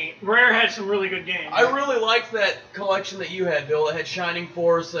kind of neat. Rare had some really good games. I really liked that collection that you had, Bill. That had Shining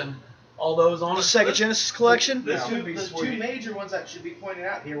Force and all those on The it. Sega Genesis collection? This The would be two sweet. major ones that should be pointed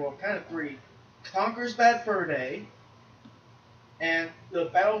out here, well, kind of three. Conker's Bad Fur Day, and the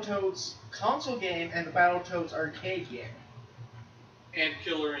Battletoads console game and the Battletoads arcade game. And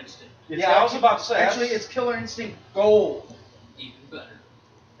Killer Instinct. It's Yeah, I was about to say. Actually, it's Killer Instinct Gold. Even better.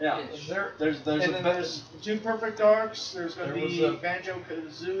 Yeah. Ish. There's And a then bit. there's Two Perfect Darks. There's going to There was be a-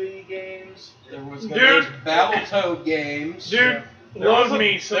 Banjo-Kazooie games. There was Dude. there's Battletoad games. Dude, There love was a-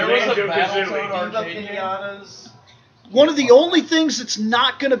 me some there was a Banjo-Kazooie. Battletoad Viva arcade game. Pinatas. One of the only things that's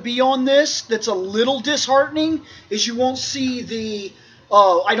not going to be on this that's a little disheartening is you won't see the.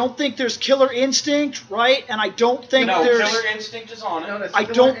 I don't think there's Killer Instinct, right? And I don't think No, there's. Killer Instinct is on it. No, that's I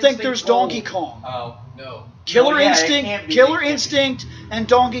Killer don't think Instinct there's Gold. Donkey Kong. Oh. No. Killer yeah, it Instinct, can't be- Killer it can't be. Instinct, and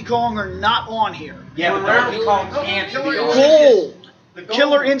Donkey Kong are not on here. Yeah, but Rare- Donkey Kong No, can't be Killer on. Instinct- Gold. The Gold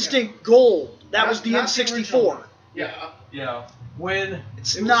Killer one, yeah. Instinct Gold. That Not- was the not N64. original. Yeah. Yeah. When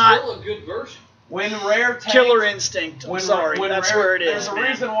It's It was not still a good version. Rare tanked, Killer Instinct. I'm when, sorry. when That's Rare, where it is. There's a man.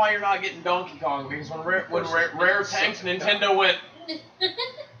 reason why you're not getting Donkey Kong, because when Rare tanked, Nintendo went.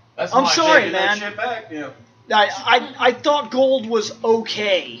 That's I'm my sorry, shit. Get that man. shit back. Yeah. I thought Gold was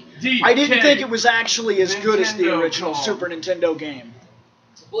okay. I didn't think it was actually as good as the Nintendo original Kong. Super Nintendo game.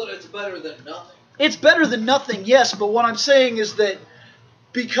 But it's better than nothing. It's better than nothing, yes, but what I'm saying is that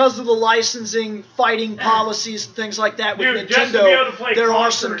because of the licensing, fighting policies, and things like that with Dude, just to be able to Nintendo, play there are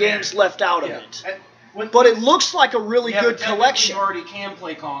Conker some again. games left out of Yeah. it. And when, But it looks like a really Yeah, good but technically collection. You already can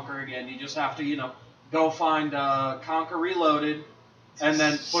play Conquer again. You just have to, go find Conquer Reloaded, and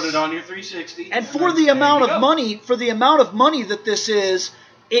then put it on your 360. And for then the there amount you of go. money that this is,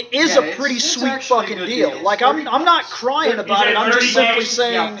 it is Yeah, a pretty it's sweet actually a fucking good deal. deal. Like I'm not crying about it. I'm just 30 simply games?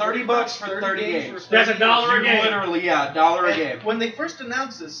 saying Yeah, $30 for 30 games. That's $1 a You game. literally, yeah, $1 a and game. when they first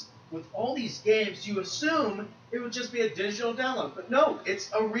announced this, with all these games, you assume it would just be a digital download. But no, it's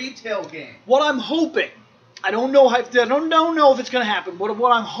a retail game. what I'm hoping. I don't know if it's going to happen.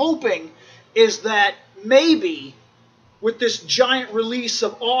 What I'm hoping is that maybe with this giant release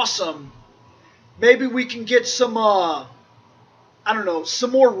of Awesome, maybe we can get some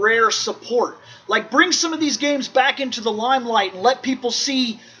some more Rare support. Like bring some of these games back into the limelight and let people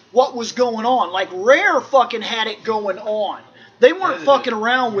see what was going on. Like Rare fucking had it going on. They weren't fucking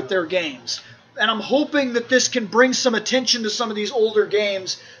around with their games. And I'm hoping that this can bring some attention to some of these older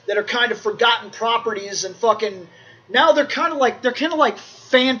games that are kind of forgotten properties and fucking now they're kind of like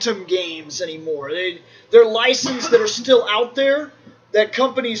phantom games anymore. They're licensed that are still out there that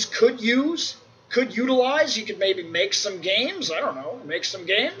companies could utilize. You could maybe make some games. I don't know, make some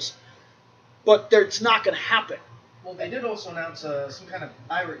games, but it's not going to happen. Well, they did also announce some kind of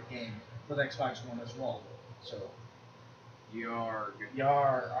pirate game for the Xbox One as well. So, Yarg.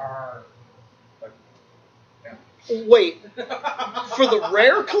 yar. Wait, for the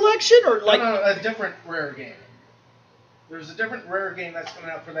Rare collection or like No, a different Rare game. There's a different Rare game that's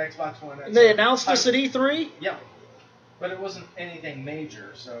coming out for the Xbox One. they announced this at E3? Yeah, but it wasn't anything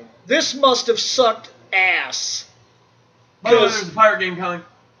major. So This must have sucked ass. By the way, Because- there's a pirate game coming.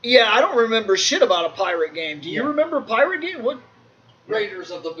 Yeah, I don't remember shit about a pirate game. Do you Yeah. remember a pirate game? Raiders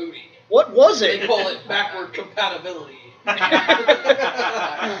of the Booty. What was They it? call it backward compatibility.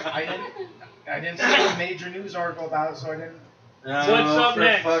 I didn't see a major news article about it, so I didn't. What's up for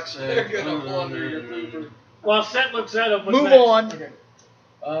next? fuck's sake. They're gonna plunder your pooper. While Seth looks that up, what's Move next? on.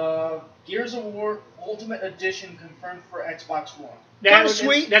 Okay. Gears of War Ultimate Edition confirmed for Xbox One. Kind of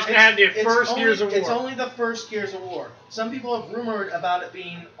sweet. That's gonna have the It's first only- Gears of War. It's only the first Gears of War. Some people have rumored about it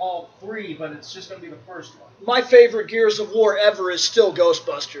being all 3, but it's just going to be the first one. My favorite Gears of War ever is still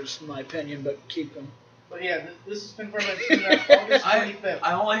Ghostbusters, in my opinion, but keep them. But yeah, this is confirmed. It's coming out August 25th.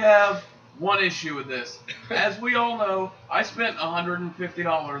 I only have one issue with this. As we all know, I spent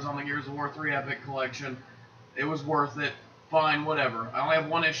 $150 on the Gears of War 3 Epic Collection. It was worth it. Fine, whatever. I only have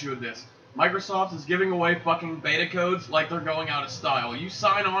one issue with this. Microsoft is giving away fucking beta codes like they're going out of style. You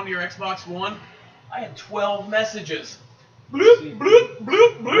sign on to your Xbox One, I had 12 messages. Bloop, bloop,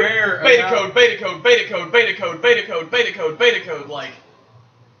 bloop, bloop. Rare Beta amount- code, beta code, beta code, beta code, beta code, beta code, beta code. Like,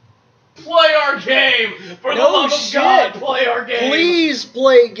 play our game! For the No love of shit. God, play our game! Please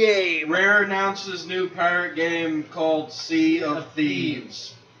play game. Rare announces new pirate game called Sea of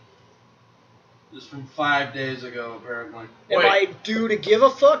Thieves. This is from 5 days ago, apparently. Am Wait. I due to give a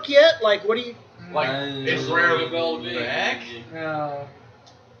fuck yet? Like, what do you... Like, it's rarely Developing. back.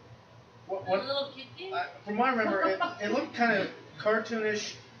 What, A little kid game? from what I remember, it looked kind of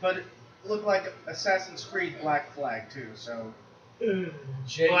cartoonish, but it looked like Assassin's Creed Black Flag too. So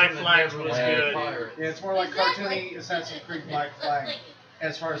Black Flag was good. yeah, it's more like cartoony Assassin's Creed Black Flag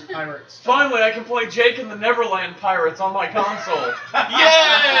as far as pirates. Finally, I can play Jake and the Neverland Pirates on my console.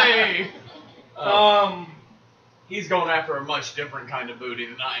 Yay! He's going after a much different kind of booty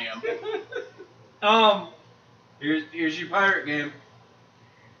than I am. Here's your pirate game.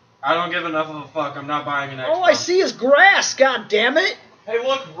 I don't give enough of a fuck. I'm not buying an Xbox. All I see is grass, god damn it. Hey,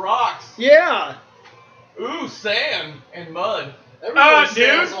 look, rocks. Yeah. Ooh, sand and mud. Everybody dude.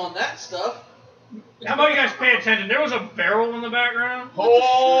 says on that stuff. How about you guys pay attention? There was a barrel in the background.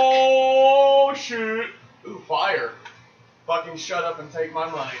 Oh, shoot. Ooh, fire. Fucking shut up and take my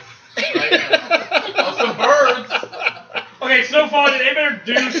money. Right now. Oh, some birds. Okay, so far they better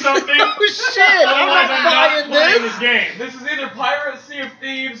do something. Oh shit, I'm Otherwise, not I'm buying not playing this. this game. This is either Pirate Sea of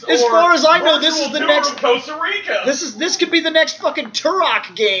Thieves As or far as I know, this is Virtual the Tour next- of Costa Rica. This could be the next fucking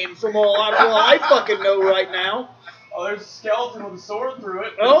Turok game from all I fucking know right now. Oh, there's a skeleton with a sword through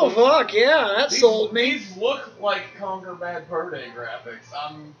it. Oh fuck, yeah, that sold me. These look like Conquer Bad Fur Day graphics.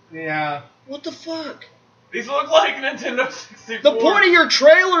 Yeah. What the fuck? These look like Nintendo 64. The point of your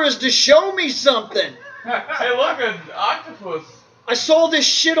trailer is to show me something. Hey, look, an octopus. I saw this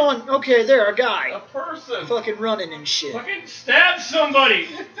shit on. Okay, there, a A guy. person. Fucking running and shit. Fucking stab somebody.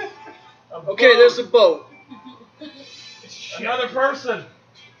 Okay, there's a boat. Another person.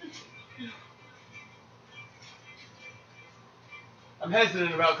 I'm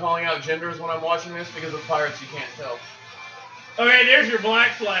hesitant about calling out genders when I'm watching this because of pirates you can't tell. Okay, there's your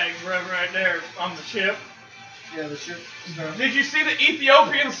Black Flag right there on the ship. Yeah, the ship. Did you see the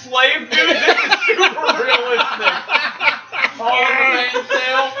Ethiopian slave dude? This is super realistic. All in the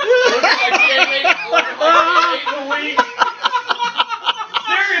mainsail. Looking like he ain't ate in a week.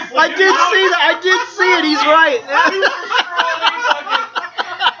 Seriously. I did see that. I did see it. He's right.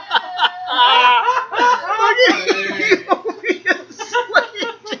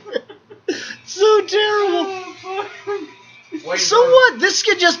 So terrible. So what? This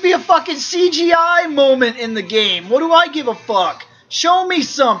could just be a fucking CGI moment in the game. What do I give a fuck? Show me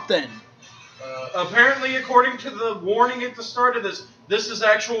something. Apparently, according to the warning at the start of this, this is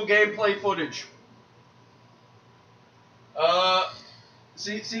actual gameplay footage.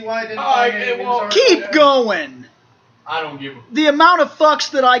 See why I didn't Oh, buy okay, any well, games Keep already? going. I don't give a... The amount of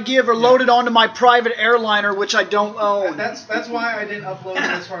fucks that I give are loaded onto my private airliner, which I don't own. That's why I didn't upload it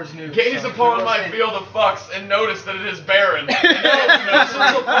as far as news. Gaze so upon there my wasn't- field of fucks and notice that it is barren. This is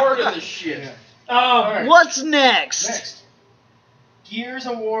a part of the shit. Yeah. Alright. What's next? Next, Gears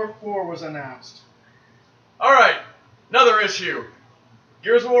of War 4 was announced. Alright, another issue.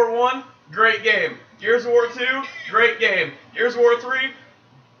 Gears of War 1, great game. Gears of War 2, great game. Gears of War 3,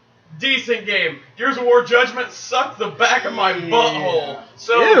 decent game. Gears of War Judgment sucked the back of my butthole.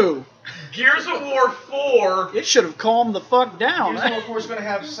 So, Ew. Gears of War 4... It should have calmed the fuck down. Gears of War 4 is going to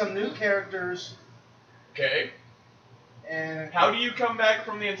have some new characters, Okay. and How do you come back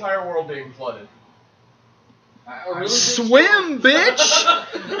from the entire world being flooded? A really big Swim, bitch!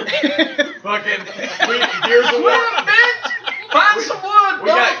 Fucking Gears of War... Find some wood! We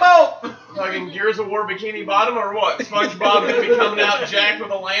Build got- a boat! Fucking Gears of War Bikini Bottom or what? SpongeBob gonna be coming out jacked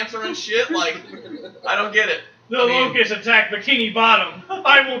with a lancer and shit? Like, I don't get it. The I mean- Locust attack Bikini Bottom.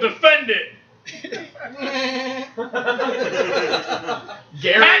 I will defend it.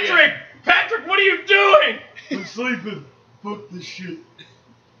 Gary... Patrick, what are you doing? I'm sleeping. Fuck this shit.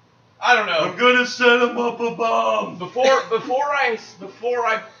 I don't know. gonna set him up a bomb! Before I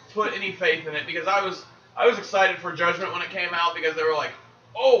put any faith in it, because I was excited for Judgment when it came out because they were like,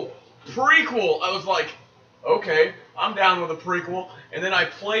 oh, prequel. I was like, okay, I'm down with a prequel. And then I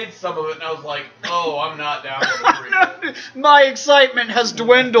played some of it, and I was like, oh, I'm not down with a prequel. My excitement has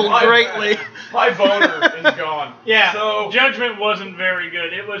dwindled greatly. My boner is gone. Yeah, So Judgment wasn't very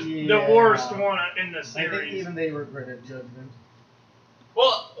good. It was the worst one in the I think series. even they regretted Judgment.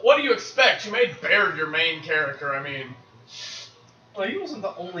 well, what do you expect? You made Baird your main character. I mean, Well, he wasn't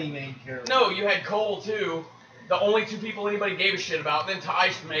the only main character. no, you had Cole too. The only two people anybody gave a shit about. Then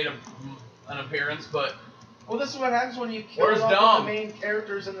Tice made an appearance, but Well, this is what happens when you kill Where's off Dom? the main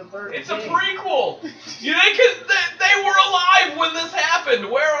characters in the third it's game. a prequel. They were alive when this happened.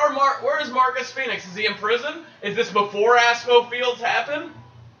 Where is Marcus Phoenix? Is he in prison? Is this before Asmo Fields happened?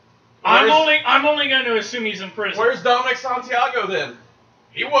 I'm only going to assume he's in prison. Where's Dominic Santiago then?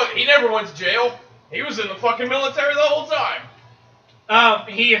 He never went to jail. He was in the fucking military the whole time.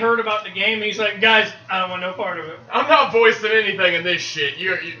 He heard about the game. He's like, guys, I don't want no part of it. I'm not voicing anything in this shit.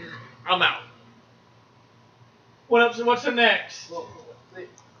 I'm out. What's the next? Well,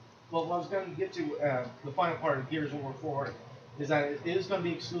 what I was going to get to, the final part of Gears of War 4, is that it is going to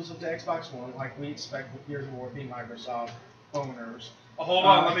be exclusive to Xbox One, like we expect with Gears of War being Microsoft owners. Hold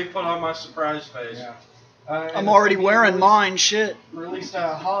on, let me put on my surprise face. Yeah. I'm already wearing mine, shit. Released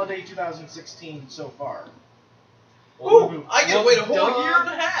holiday 2016 so far. Ooh, I get to wait a whole Duh. year and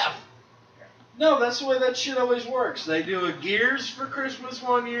a half. No, that's the way that shit always works. They do a Gears for Christmas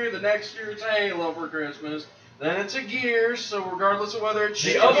one year, the next year it's a Halo for Christmas, then it's a Gears, so regardless of whether it's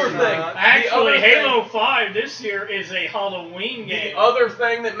The shit other or thing- not, Actually, other Halo 5 this year is a Halloween game. The other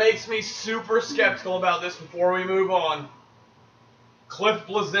thing that makes me super skeptical about this before we move on, Cliff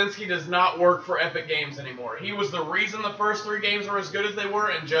Bleszinski does not work for Epic Games anymore. He was the reason the first 3 games were as good as they were,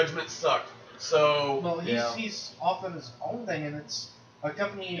 and Judgment sucked. So, Well, he's off on his own thing, and it's a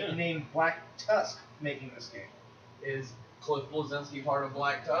company named Black Tusk making this game. is Cliff Bleszinski part of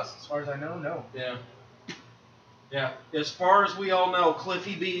Black Tusk? As far as I know, no. yeah. Yeah, as far as we all know,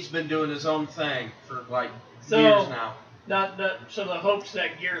 Cliffy B's been doing his own thing for like So- years now. So the hopes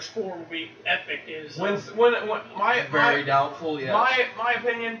that Gears 4 will be epic is When Very doubtful, yes. my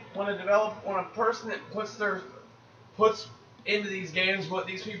opinion, when a person that puts into these games what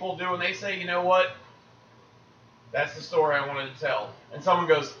these people do, and they say, you know what, that's the story I wanted to tell, and someone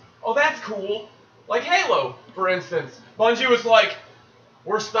goes, oh, that's cool, like Halo, for instance. Bungie was like,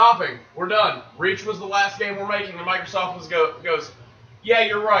 we're stopping, we're done. Reach was the last game we're making, and Microsoft goes, yeah,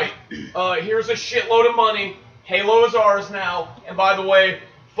 you're right. Here's a shitload of money. Halo is ours now, and by the way,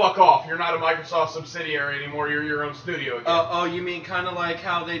 fuck off. You're not a Microsoft subsidiary anymore. You're your own studio again. Oh, you mean kind of like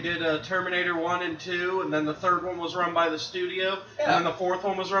how they did Terminator 1 and 2, and then the third one was run by the studio, and then the fourth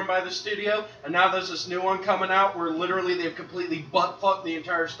one was run by the studio, and now there's this new one coming out where literally they've completely butt-fucked the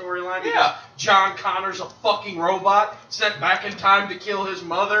entire storyline. Yeah. John Connor's a fucking robot sent back in time to kill his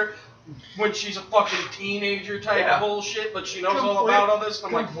mother when she's a fucking teenager type bullshit, but she knows all about all this. And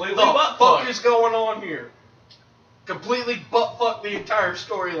I'm like, completely the fuck butt-fucked. is going on here? Completely butt-fucked the entire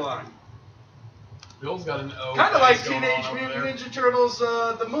storyline. Bill's got an O. Kind of like going Teenage on over Mutant there. Ninja Turtles,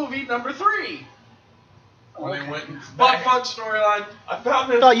 the movie number 3. When they went Butt back. fuck storyline. I found I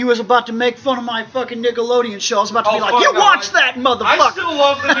this. thought you was about to make fun of my fucking Nickelodeon show. I was about to Oh, be like, fuck you no, watch I- that, I motherfucker. still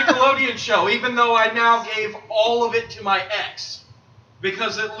love the Nickelodeon show, even though I now gave all of it to my ex.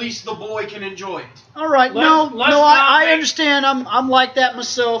 Because at least the boy can enjoy it. All right, Let's no, not I make- understand. I'm like that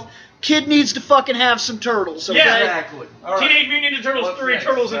myself. Kid needs to fucking have some turtles, okay? Yeah. Exactly. All right. Teenage Mutant Ninja Turtles What's 3 next?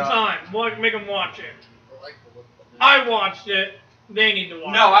 Turtles in Time. Make them watch it. I watched it. They need to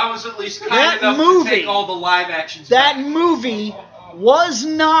watch No, it. I was at least kind That enough movie- to take all the live actions That back. movie was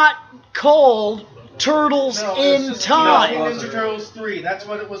not called Turtles No, it was in just Time. Teenage Ninja Turtles 3. That's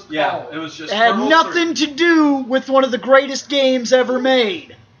what it was called. Yeah, it was just It had Turtles nothing 3. to do with one of the greatest games ever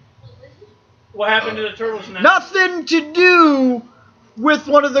made. What happened to the Turtles now? Nothing to do with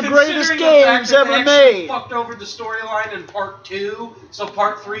one of the greatest Considering the fact games that ever they actually made. fucked over the storyline in part 2, so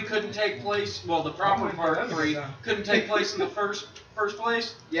part 3 couldn't take place. Well, the proper part 3 couldn't take place in the first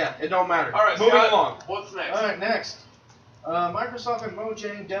place. Yeah, it don't matter. All right, moving Scott, along. What's next? Alright, next. Microsoft and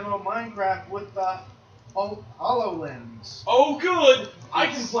Mojang demo Minecraft with the HoloLens. Oh, good. I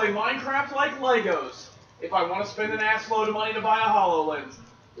can play Minecraft like Legos if I want to spend an ass load of money to buy a HoloLens.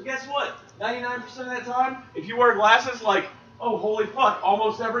 But guess what? 99% of that time, if you wear glasses like, oh, holy fuck,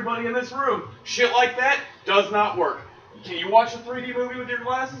 almost everybody in this room, shit like that does not work. Can you watch a 3D movie with your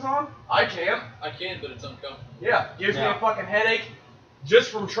glasses on? I can. I can, but it's uncomfortable. Yeah, gives me Yeah. a fucking headache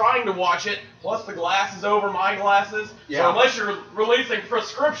just from trying to watch it, plus the glasses over my glasses. Yeah. So unless you're releasing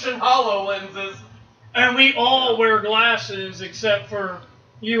prescription HoloLenses, And we all wear glasses except for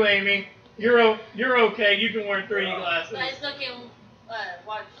you, Amy. You're okay. You can wear 3D glasses. I still can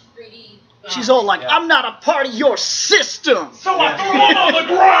watch 3D. She's all like, Yeah. I'm not a part of your system. So I threw him on the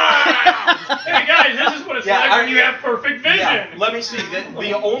ground. Hey guys, this is what it's Yeah, like I- when you have perfect vision. Yeah, let me see.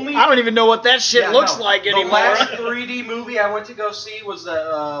 The only I don't even know what that shit Yeah, looks no. like the anymore. last 3D movie I went to go see was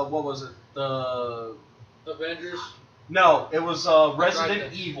the what was it? The Avengers. no, it was Resident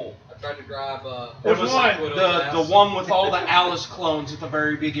Right. Evil. I tried to grab. It Which was one? the one with all the Alice clones at the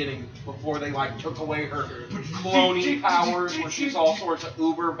very beginning before they like took away her cloning powers, where she's all sorts of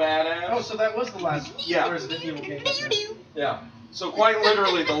uber badass. Oh, so that was the last Yeah. Resident Evil game. Yeah. So quite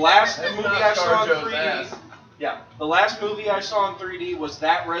literally, the last movie I saw in Joe's 3D. ass. Yeah, the last movie I saw in 3D was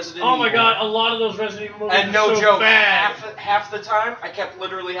that Resident Oh Evil. my god, a lot of those Resident Evil movies And are no so joke, bad. half the time I kept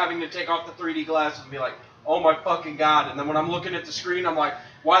literally having to take off the 3D glasses and be like, oh my fucking god. And then when I'm looking at the screen, I'm like,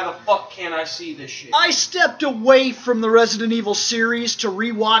 why the fuck can't I see this shit? I stepped away from the Resident Evil series to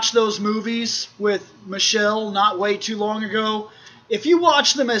rewatch those movies with Michelle not way too long ago. If you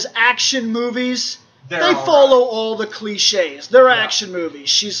watch them as action movies, They're they all follow right. all the cliches. They're Yeah. action movies.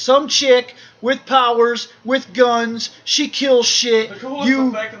 She's some chick with powers, with guns. She kills shit. The coolest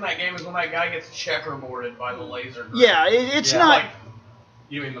effect in that game is when that guy gets checkerboarded by the laser. grenade. Yeah, it's Yeah, not. Like,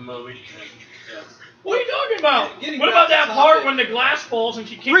 You mean the movie? What are you talking about? Getting What back about to that topic. part when the glass falls and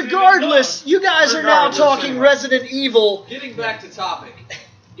she kicks Regardless, you guys are now Regardless, talking anyway. Resident Evil. Getting back to topic,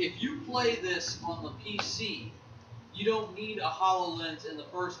 if you play this on the PC, you don't need a HoloLens in the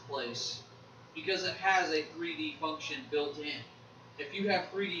first place because it has a 3D function built in. If you have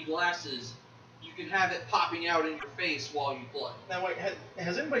 3D glasses, you can have it popping out in your face while you play. Now wait,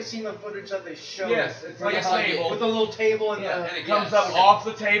 has anybody seen the footage that they showed? Yes, it's like a table. with the little table and yeah, the. and it comes Yes. up off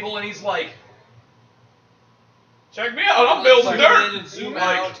the table and he's like, check me out, I'm Like, building zoom dirt. in and zoom Like,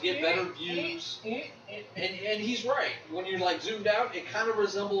 out to get better views. And he's right. When you're like zoomed out, it kind of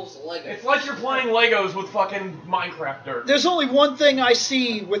resembles Lego. it's like you're playing Legos with fucking Minecraft dirt. There's only one thing I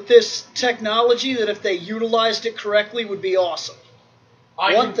see with this technology that if they utilized it correctly would be awesome.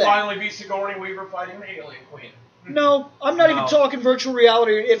 I one can thing. finally be Sigourney Weaver fighting the Alien Queen. No, I'm not even No. talking virtual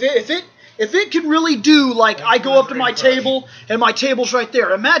reality. If it can really do like I go up to my table and my table's right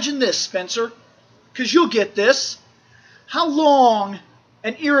there. Imagine this, Spencer, because you'll get this. How long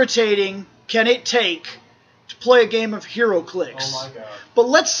and irritating can it take to play a game of Hero Clicks? Oh my god. But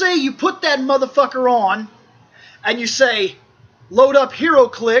let's say you put that motherfucker on and you say, load up Hero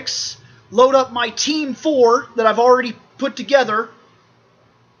Clicks, load up my Team 4 that I've already put together.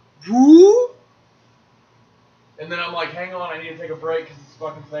 Woo! And then I'm like, hang on, I need to take a break because this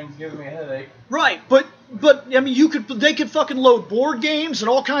fucking thing's giving me a headache. Right, but I mean, they could fucking load board games and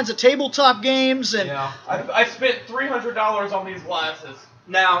all kinds of tabletop games and Yeah. I spent $300 on these glasses.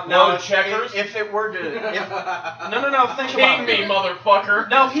 Now, No checkers? if it were to, no, think King about me, it. motherfucker.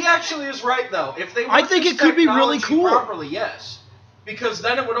 No, he actually is right though. If they I worked think this it could be really technology cool. properly, yes, because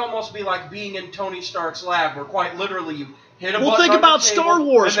then it would almost be like being in Tony Stark's lab, where quite literally you hit a well, button think on the about table, Star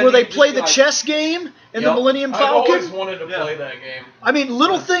Wars, and then where you they just play be the like, chess game in the Yep. Millennium I've always Falcon. wanted to Yeah. play that game. I mean,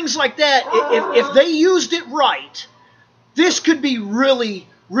 little things like that. If they used it right, this could be really,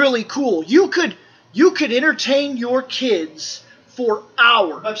 really cool. You could entertain your kids for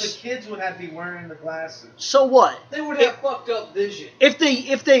hours. But the kids would have to be wearing the glasses. So what? They would have fucked up vision. If they,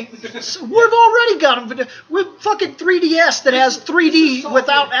 we've already got them with fucking 3DS that has 3D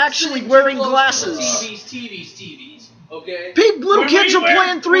without actually wearing glasses. TVs. Okay. Little kids are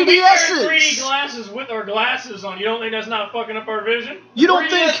playing When we wear 3D 3DSs. glasses with our glasses on, you don't think that's not fucking up our vision? You don't 3DS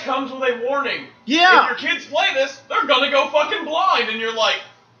think? comes with a warning. Yeah, If your kids play this, they're gonna go fucking blind, and you're like,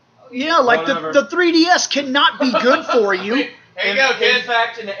 yeah. Like Whatever. the 3DS cannot be good for you. here you go, In kid.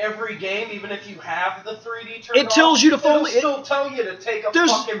 fact, in every game, even if you have the 3D turned It tells you to off, it'll only- still tell you to take a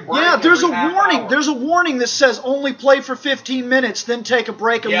There's fucking break. there's a every half warning. hour. There's a warning that says only play for 15 minutes, then take a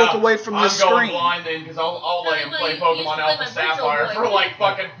break and look away from the I'm going screen. blind then because I'll lay and play You Pokemon should play Alpha my Sapphire virtual for boy. like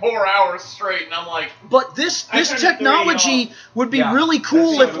fucking 4 hours straight, and I'm like, But this I turned the 3D technology off. would be Yeah, really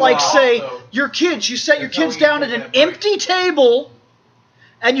cool that's if, so like, cool. say, Also, your kids, you set your that's how kids you down at take an that break. empty table,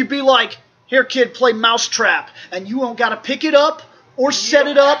 and you'd be like, here, kid, play Mousetrap, and you don't got to pick it up, or set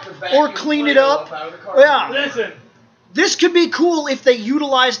it up, or clean it up. Yeah. Listen, This could be cool if they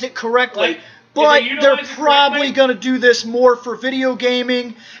utilized it correctly. Like, But if they they're utilize it probably correctly- going to do this more for video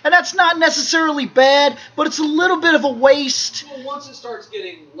gaming, and that's not necessarily bad, but it's a little bit of a waste. Well, once it starts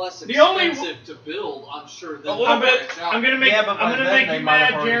getting less The only- expensive to build, I'm sure then A little they'll bit. branch out. I'm gonna make Yeah, but by I'm gonna then make they you might have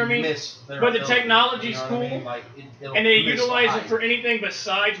mad, already Jeremy. missed their but the ability, technology's you know what I cool, mean? Like, it'll and they miss the utilize hype. it for anything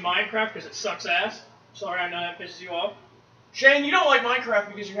besides Minecraft because it sucks ass. Sorry, I know that pisses you off. Shane, you don't like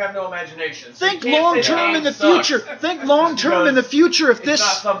Minecraft because you have no imagination. So Think you can't long say the term game in the sucks future. Think long term in the future. If It's this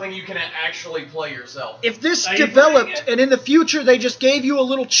not something you can actually play yourself. if this Are you developed playing it? and in the future they just gave you a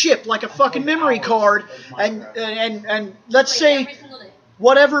little chip like a fucking memory card and let's Play say every single day.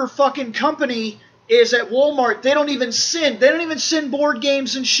 whatever fucking company is at Walmart, they don't even send board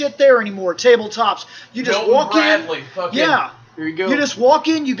games and shit there anymore, tabletops. You just Milton walk Bradley, in. fucking, Yeah. Here you go. You just walk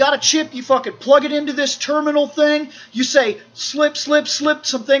in, you got a chip, you fucking plug it into this terminal thing, you say, slip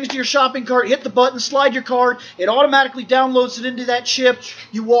some things to your shopping cart, hit the button, slide your card, it automatically downloads it into that chip,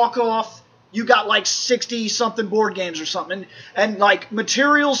 you walk off, you got like 60-something board games or something, and like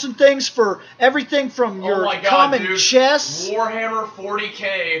materials and things for everything from your oh my God, common dude. chess. Warhammer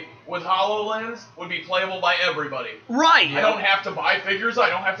 40K with HoloLens would be playable by everybody. Right. I don't have to buy figures, I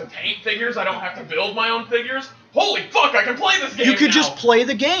don't have to paint figures, I don't have to build my own figures. Holy fuck, I can play this game You could now. just play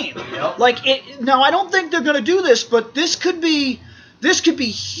the game. Yep. Like it. Now, I don't think they're going to do this, but this could be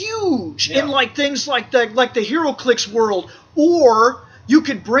huge in like things like the HeroClix world, or you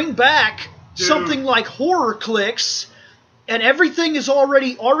could bring back something like HorrorClix, and everything is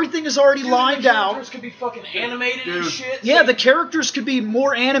already lined the out. characters could be fucking animated and shit. Yeah, the characters could be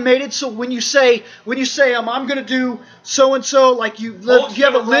more animated. So when you say I'm going to do so and so, like you have a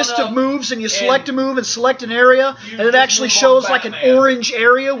gonna list run of up moves and you and select a move and select an area, you and it just actually move on shows like an Batman. orange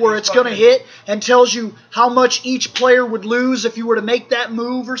area where It's it's going to fucking- hit and tells you how much each player would lose if you were to make that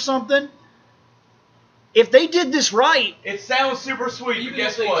move or something. If they did this right, It sounds super sweet, Even but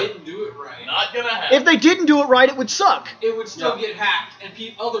guess if they what? didn't do it right, Not gonna happen. if they didn't do it right, it would suck. it would still Yeah. get hacked, and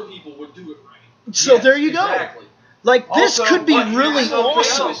other people would do it right. So Yes, there you go. Exactly. Like this Also, could be but here's really something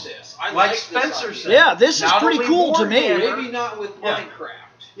awesome. else. This. I Like this Spencer idea. said. Yeah, this is Not pretty only cool to me. Warhammer- Maybe not with Yeah.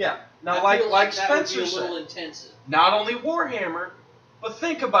 Minecraft. Yeah. Now, I like feel that Spencer would be a little said, intensive. not only Warhammer, but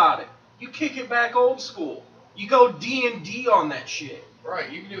think about it. You kick it back old school. You go D&D on that shit. Right,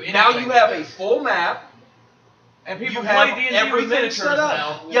 you can do anything. Now you have a full map. And You people have play D&D with everything miniatures set up.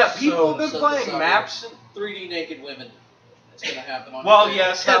 now. Yeah, people have been So- playing so- maps. And, 3D naked women. That's gonna happen on. well, your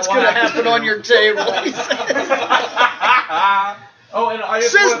yes, That's that going to will happen on your table. Oh, and I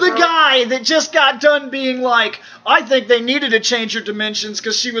just Says wanna the throw- guy that just got done being like, I think they needed to change her dimensions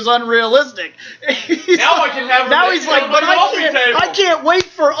because she was unrealistic. He's Now like- I can have her Now naked he's like, on but my coffee table." I can't wait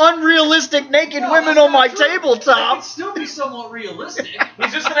for unrealistic naked women on my It tabletop. could still be somewhat realistic.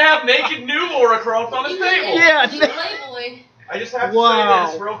 He's just gonna have naked new Laura Croft on his table. Yeah. Keep labeling. I just have to Wow.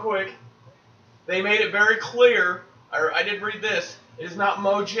 say this real quick. They made it very clear. I did read this. It is not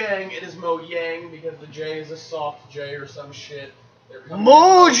Mojang, it is Mojang because the J is a soft J or some shit. They're coming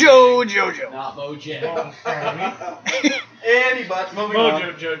Mojo in Jojo. Not Mojang. Anybody, moving on.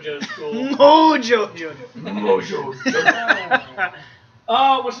 Mojo Jojo's cool. Mojo Jojo. Mojo.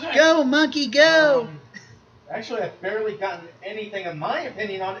 What's next? Go, monkey, go. Actually, I've barely gotten anything in my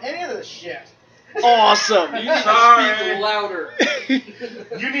opinion on any of this shit. Awesome. You need to Sorry. speak louder.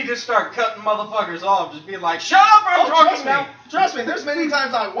 You need to start cutting motherfuckers off. Just be like, shut up, I'm talking now. Trust me, there's many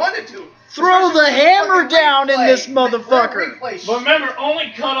times I wanted to. Throw Especially the with hammer fucking down in replay. this motherfucker. Replay shit. But remember,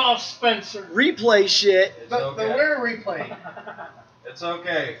 only cut off Spencer. Replay shit. It's The okay. where replay. It's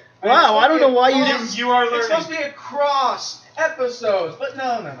okay. Wow, I don't know why you It's didn't. You are It's supposed learning. to be across episodes, but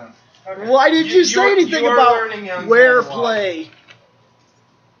no. Okay. Why did you say anything about learning, young where Padawan. play?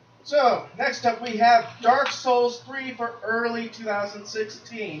 So, next up we have Dark Souls 3 for early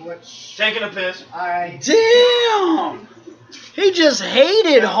 2016, which Taking a piss. I Damn! He just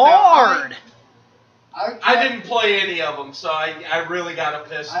hated hard. I didn't play any of them, so I really got a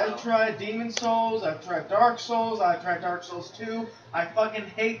piss. I've now. tried Demon Souls, I've tried Dark Souls, I've tried Dark Souls 2. I fucking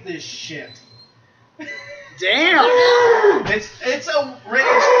hate this shit. Damn. It's a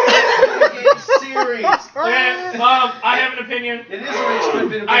rage video game series. Okay, I have an opinion. It is a rage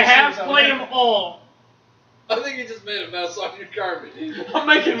video game I have series. played them all. I think you just made a mess on your carpet. I'm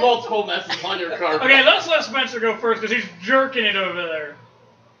making multiple messes on your carpet. Okay, let's let Spencer go first because he's jerking it over there.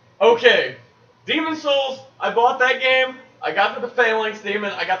 Okay. Demon Souls, I bought that game. I got to the Phalanx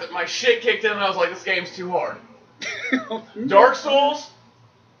Demon. I got my shit kicked in, and I was like, this game's too hard. Dark Souls,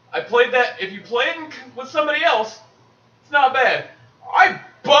 I played that. If you play it with somebody else, it's not bad. I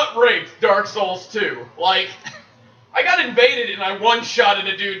butt raped Dark Souls 2. Like, I got invaded and I one-shotted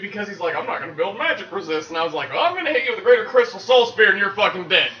a dude because he's like, I'm not going to build magic resist. And I was like, oh, I'm going to hit you with a greater crystal soul spear and you're fucking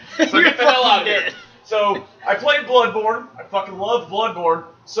dead. So You're get the hell out of fucking here. dead. So I played Bloodborne. I fucking love Bloodborne.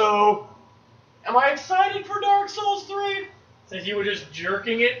 So, am I excited for Dark Souls 3? Since you were just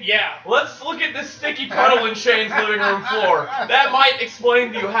jerking it, yeah. Let's look at this sticky puddle in Shane's living room floor. That might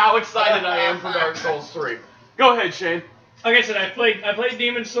explain to you how excited I am for Dark Souls 3. Go ahead, Shane. Like I said, I played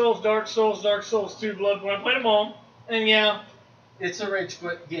Demon Souls, Dark Souls 2, Bloodborne. I played them all. And yeah, It's a Rage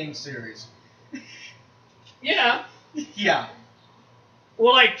Quit game series. yeah. Yeah.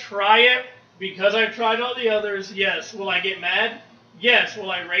 Will I try it because I've tried all the others? Yes. Will I get mad? Yes.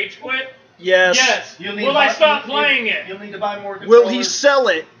 Will I rage quit? Yes. Yes. You'll need Will to I buy- stop you'll- playing it? You'll need to buy more controllers. Will he sell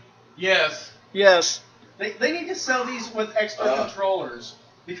it? Yes. Yes. They need to sell these with extra controllers.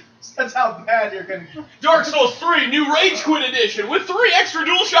 Because that's how bad you're going to... Dark Souls 3 New Rage Quit Edition with 3 extra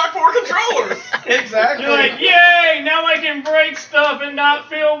DualShock 4 controllers. Exactly. You're like, yay! Now I can break stuff and not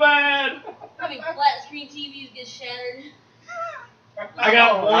feel bad. How many flat screen TVs get shattered? I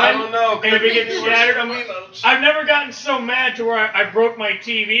got one. I don't know. And if it Could gets be shattered, worse. I've never gotten so mad to where I broke my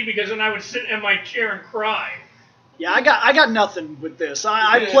TV because then I would sit in my chair and cry. Yeah, I got nothing with this.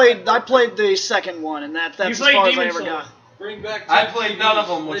 I played the second one, and that's You as played far as I Demon ever Souls. got. Bring back. I Tech played TVs. none of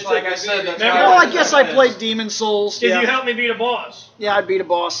them, which, They like took I said, that's Remember- why Well, was I guess I pissed. played Demon Souls. Did Yeah. you help me beat a boss? Yeah, I beat a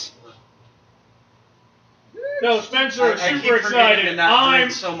boss. No, Spencer I is keep super forgetting to excited. not I'm.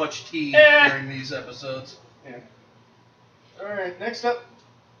 drink so much tea Eh. during these episodes. Alright, next up,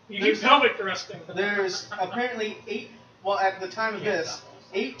 You keep pelvic thrusting. there's apparently at the time of this,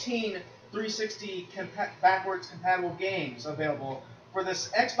 18 360 backwards compatible games available for this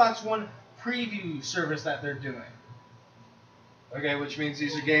Xbox One preview service that they're doing. Okay, which means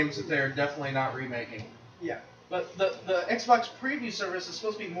these are games that they're definitely not remaking. Yeah, but the Xbox preview service is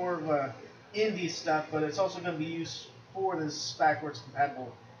supposed to be more of a indie stuff, but it's also going to be used for this backwards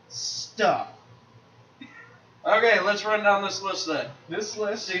compatible stuff. Okay, let's run down this list then. This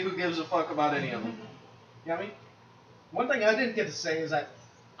list, See who gives a fuck about any of them. you know what I mean? One thing I didn't get to say is that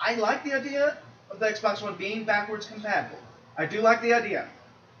I like the idea of the Xbox One being backwards compatible. I do like the idea.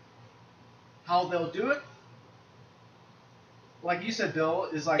 How they'll do it, like you said, Bill,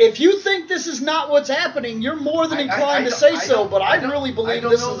 is like... If you think this is not what's happening, you're more than inclined to say so. But I really believe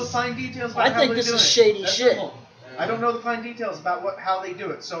this I don't know the is. fine details about I how think they this do is it. shady That's shit. simple. I don't know the fine details about how they do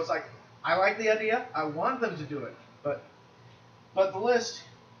it. So it's like, I like the idea. I want them to do it. But the list,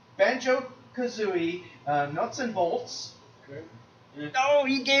 Banjo-Kazooie, Nuts and Bolts. Oh,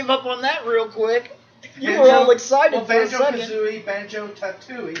 he gave up on that real quick. You Banjo- were all excited well, for a second. Banjo-Kazooie,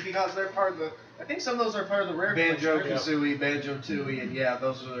 Banjo-Tatooie, because they're part of the... I think some of those are part of the rare collection. Banjo-Kazooie, Banjo-Tooie, and yeah,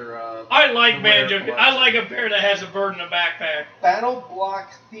 those are, I like the rare Banjo. collection. I like a bear that has a bird in a backpack. Battle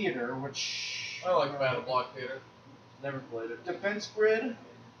Block Theater, which... I like Battle Block Theater. Never played it. Defense Grid.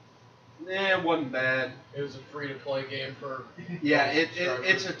 It wasn't bad. It was a free-to-play game for... Yeah,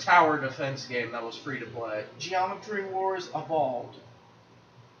 it's a tower defense game that was free to play. Geometry Wars Evolved.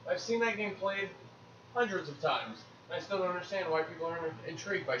 I've seen that game played hundreds of times. I still don't understand why people aren't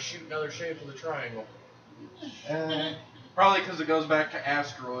intrigued by shooting other shapes with a triangle. Probably because it goes back to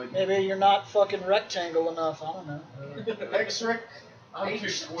Asteroid. Maybe you're not fucking rectangle enough. I don't know. X-Rick I'm too HD?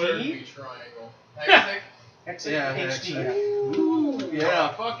 square to be triangle. Hexac? X-Rick Yeah, HD. Hexac. Ooh, yeah.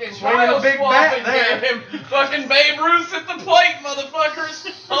 Fucking Swinging a child big bat swapping there. game. Fucking Babe Ruth at the plate, motherfuckers.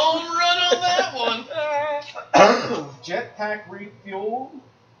 Home run on that one. Jetpack Refueled.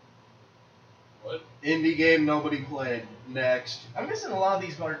 What? Indie game nobody played. Next. I'm guessing a lot of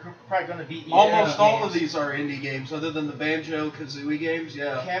these are probably going to be Almost EA all of games. these are indie games, other than the Banjo-Kazooie games,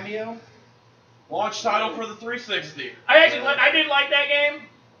 yeah. Cameo. Launch title for the 360. I did like that game.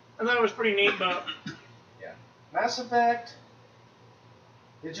 I thought it was pretty neat, but Mass Effect.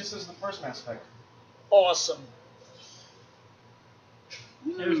 It just is the first Mass Effect. Awesome.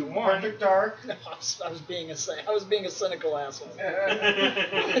 there's one. Perfect Dark. I was being a cynical asshole.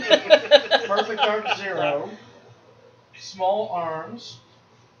 Perfect Dark Zero. Small Arms.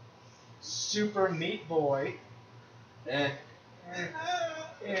 Super Meat Boy. Eh.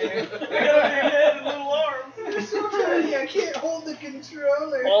 Little arm. I'm so tiny, I can't hold the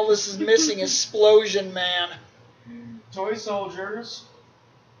controller. All this is missing is Splosion Man. Toy Soldiers.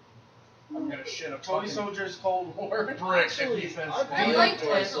 I'm gonna shit a Toy Soldiers Cold War. brick at defense. I like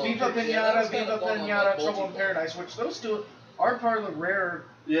Toy Soldiers. Viva Yeah, that was Pinata, kinda Viva fun on Pinata, that Trouble in multiplayer. Paradise, which those two are part of the rare.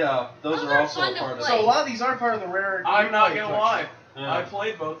 Yeah, those Those are are also fun a to part of play. So it. a lot of these are part of the rare. I'm not replay gonna lie. collection. I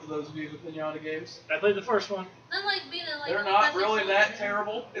played both of those Viva Pinata games. I played the first one. I like being like. They're not really that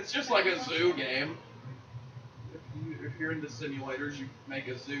terrible. It's just like a zoo game. If you're into simulators, you make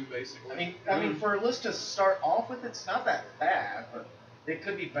a zoo basically. I mean, for a list to start off with, it's not that bad, but it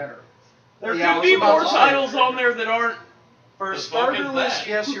could be better. there Yeah, I could was be about more to say. titles on there that aren't For a as starter fucking list, bad.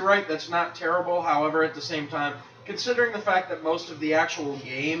 yes, you're right, that's not terrible. However, at the same time, considering the fact that most of the actual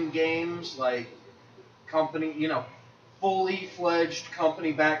games, like company, fully fledged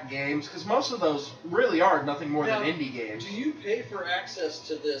company-backed games, because most of those really are nothing more Now, than indie games. Do you pay for access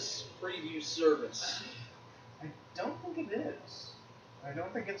to this preview service? I don't think it is. I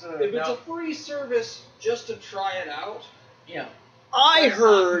don't think it's If it's a free service just to try it out, yeah. I That's not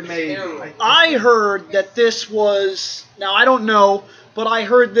heard terrible. I heard that this was, now I don't know, but I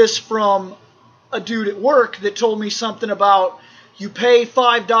heard this from a dude at work that told me something about you pay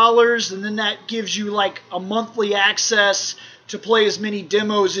 $5 and then that gives you like a monthly access to play as many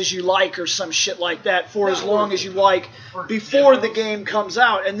demos as you like or some shit like that for as long as you like before the game comes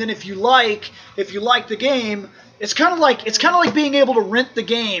out. And then if you like the game, it's kind of like being able to rent the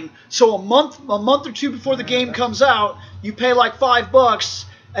game. So a month or two before the game comes out, you pay like $5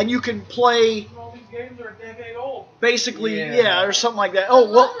 and you can play All these games are a decade old. basically, Yeah. or something like that. A Oh,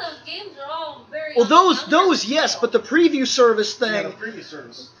 lot well, of those games are all very. well, younger. those yes, but the preview service yeah, thing, the previous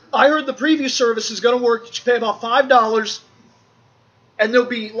service. I heard the preview service is going to work that you pay about $5, and there'll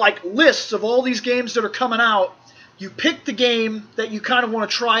be like lists of all these games that are coming out. You pick the game that you kind of want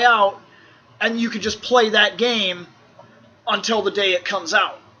to try out, and you can just play that game until the day it comes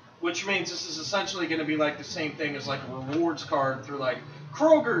out. Which means this is essentially going to be like the same thing as like a rewards card through like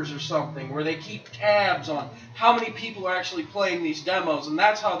Kroger's or something, where they keep tabs on how many people are actually playing these demos, and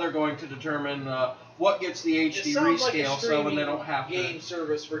that's how they're going to determine what gets the It HD sounds like a rescale, so when they streaming don't have game to.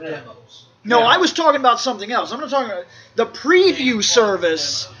 service for demos. No, Yeah. I was talking about something else. I'm not talking about the preview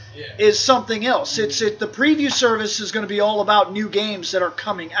service. Yeah. Is something else. The preview service is going to be all about new games that are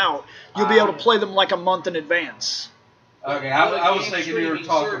coming out. You'll be able to play them like a month in advance. Okay, Not a I was game thinking you were streaming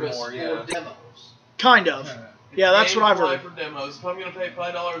talking service more. for Yeah. demos. Kind of. Yeah, that's what I've Gameplay heard. for demos. If I'm gonna pay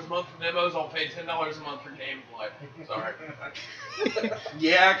 $5 a month for demos, I'll pay $10 a month for gameplay. Sorry.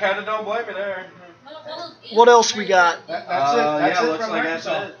 Yeah, I kind of don't blame you there. What else we got? That's it. That's yeah, it looks from like Microsoft. that's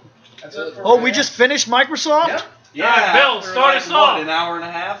it. That's it for Oh, we right just finished Microsoft? Yep. Yeah, Alright, Bill, after, start like, us what, off. an hour and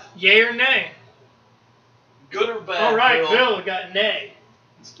a half? Yay or nay? Good or bad? All right, Bill got nay.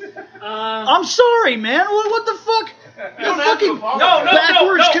 I'm sorry, man. What the fuck? You don't have to Fucking apologize. No,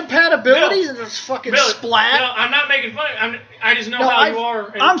 backwards no. compatibility? Bill. This fucking Bill, splat. No, I'm not making fun of it. I just know No, how you are.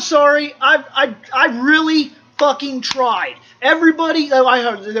 and- I'm sorry. I really fucking tried. Everybody, I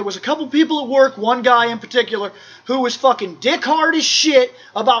heard there was a couple people at work, one guy in particular, who was fucking dick hard as shit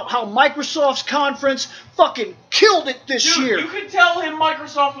about how Microsoft's conference fucking killed it this Dude, year. you could tell him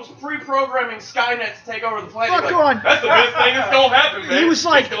Microsoft was pre-programming Skynet to take over the planet. Fuck Like, on. That's the best thing that's gonna happen, man. He was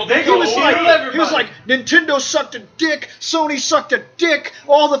like, It's gonna take over everybody. Nintendo sucked a dick, Sony sucked a dick,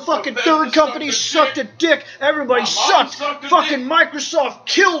 all the fucking Bethesda third companies sucked sucked a dick, everybody My mom sucked. sucked a Fucking dick. Microsoft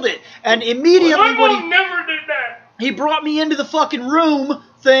killed it. And immediately My when mom never did that. he brought me into the fucking room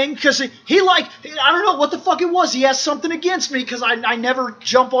thing, because he I don't know what the fuck it was. He has something against me because I never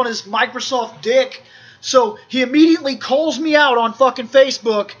jump on his Microsoft dick. So he immediately calls me out on fucking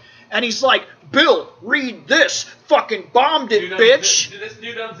Facebook, and he's like, Bill, read this. Fucking bombed it, bitch. This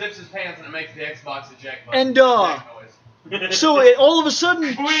dude unzips his pants and it makes the Xbox eject button. And, Eject noise. So all of a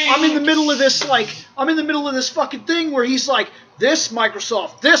sudden, I'm in the middle of this fucking thing where he's like, this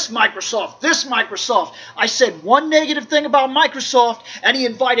Microsoft, this Microsoft, this Microsoft. I said one negative thing about Microsoft, and he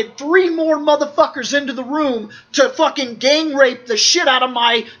invited 3 more motherfuckers into the room to fucking gang rape the shit out of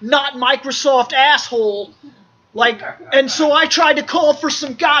my not Microsoft asshole. Like, and so I tried to call for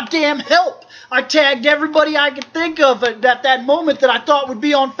some goddamn help. I tagged everybody I could think of at that moment that I thought would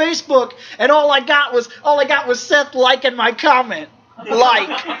be on Facebook, and all I got was Seth liking my comment. Like.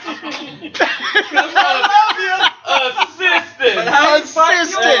 Assistant.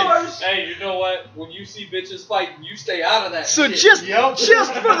 Assistant. Hey, you know what? When you see bitches fighting, you stay out of that So shit.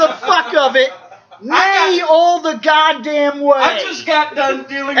 just for the fuck of it, nay all the goddamn way. I just got done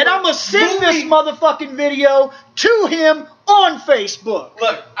dealing and with I'm gonna send this moving- motherfucking video to him on Facebook.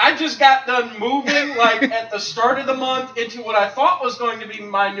 Look, I just got done moving, like, at the start of the month into what I thought was going to be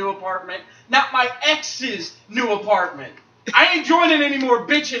my new apartment, not my ex's new apartment. I ain't joining any more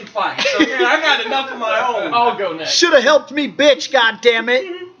bitching fights, okay? I got enough of my own. I'll go next. Should have helped me, bitch. Goddamn it.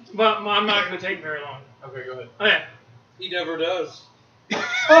 But I'm not going to take very long. Okay, go ahead. Okay. He never does.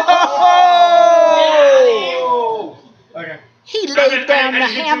 Oh! Okay. He I laid down the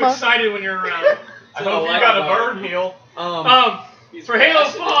just get too hammer. excited when you're around. I hope you got a burn heal. For Halo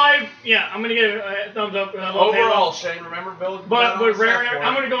 5, yeah, I'm going to give it a thumbs up. I love Halo. Overall, Shane, remember Bill? But rare,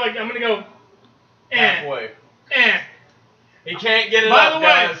 I'm going to go, halfway. eh. He can't get it By up, the way,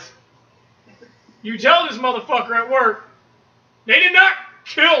 guys. You tell this motherfucker at work, they did not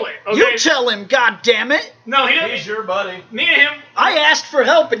kill it, okay? You tell him, goddamn it. No, he He's doesn't. your buddy. Me and him. I asked for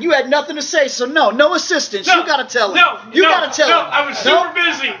help and you had nothing to say, so no assistance. No, you gotta tell him. No, you no, gotta tell no, him. I was No. super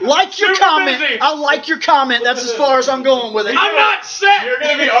busy. Like your Super comment. busy. I'll like your comment. That's as far as I'm going with it. I'm not set. You're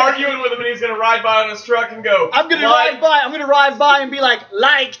gonna be arguing with him, and he's gonna ride by on his truck and go. I'm gonna "Like." ride by and be like,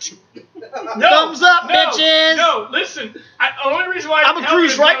 liked. No, Thumbs up, no, bitches. No, listen. The only reason why I'm I a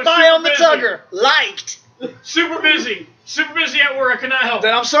cruise right by on the tugger. Liked. Super busy at work. I could not help.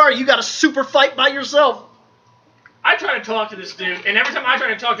 Then I'm sorry, you got a super fight by yourself. I try to talk to this dude, and every time I try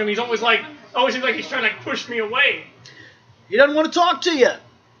to talk to him, he's always seems like he's trying to push me away. He doesn't want to talk to you.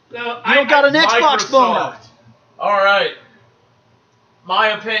 No, You don't got an Xbox boner. Microsoft. All right. My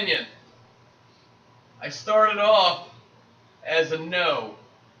opinion. I started off as a no.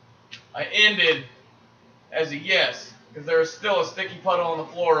 I ended as a yes. Because there is still a sticky puddle on the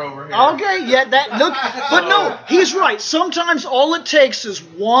floor over here. Okay, yeah, that look, but no, he's right. Sometimes all it takes is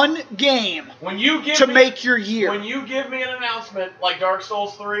one game When you give to me, make your year. When you give me an announcement like Dark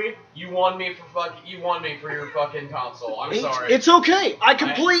Souls 3, you won me for your fucking console. I'm sorry. It's okay. I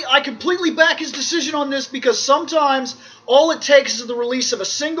completely back his decision on this because sometimes all it takes is the release of a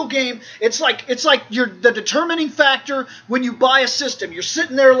single game. It's like you're the determining factor when you buy a system. You're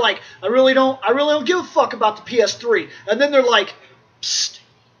sitting there like, I really don't give a fuck about the PS3. And then they're like, psst,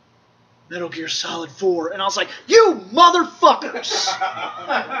 Metal Gear Solid 4. And I was like, you motherfuckers!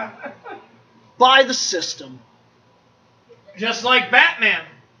 Buy the system. Just like Batman.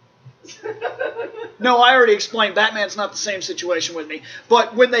 No, I already explained. Batman's not the same situation with me.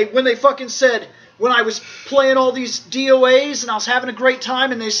 But when they fucking said, when I was playing all these DOAs and I was having a great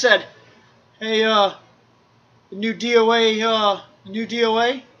time, and they said, hey, new DOA,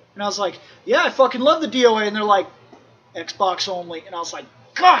 and I was like, yeah, I fucking love the DOA, and they're like, Xbox only, and I was like,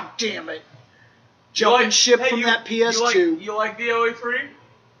 God damn it! Jumping ship from that PS2. You like DOA 3?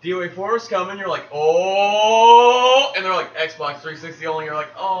 DOA 4 is coming. You're like, oh, and they're like Xbox 360 only. You're like,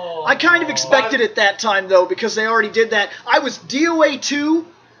 oh. I kind of expected it that time though because they already did that. DOA 2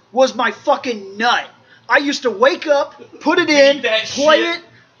 was my fucking nut. I used to wake up, put it in,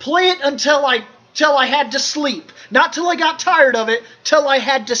 play it until I had to sleep. Not till I got tired of it, till I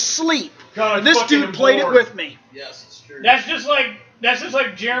had to sleep. God, and this dude played it with me. Yes, it's true. That's just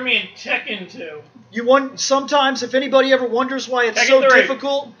like Jeremy and Tekken 2. Sometimes if anybody ever wonders why it's Tekken so 3.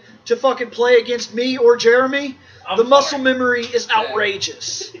 difficult to fucking play against me or Jeremy, the muscle memory is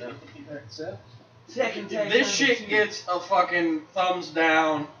outrageous. This shit gets a fucking thumbs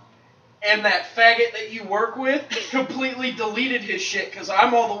down. And that faggot that you work with completely deleted his shit because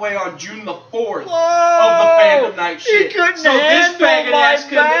I'm all the way on June the 4th of the Fandom Night shit. He couldn't so this handle faggot my ass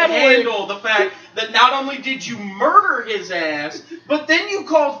couldn't battling. handle the fact that not only did you murder his ass, but then you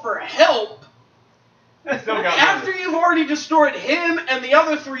called for help after you've already destroyed him and the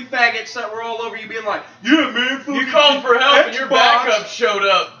other 3 faggots that were all over you being like, yeah, man, You called for help and your backup showed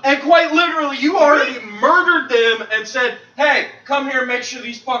up. And quite literally, you already murdered them and said, hey, come here and make sure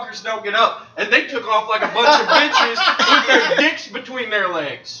these fuckers don't get up. And they took off like a bunch of bitches with their dicks between their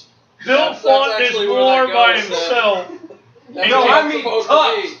legs. Bill Font is more by himself. No, I mean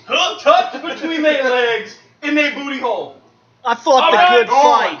tucked between their legs in their booty hole. I fought All the right. good Oh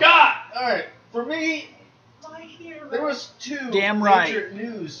fight. my God! Alright, for me, there was 2 Damn right. major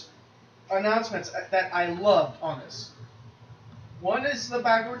news announcements that I loved on this. One is the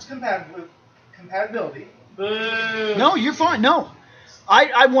backwards compatibility. Boo. No, you're fine. No.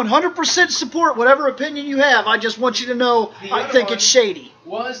 I 100% support whatever opinion you have. I just want you to know The I other think one it's shady.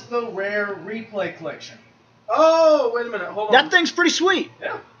 Was the rare replay collection. Oh, wait a minute, hold on. That thing's pretty sweet.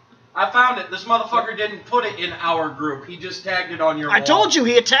 Yeah. I found it. This motherfucker didn't put it in our group. He just tagged it on your wall. I told you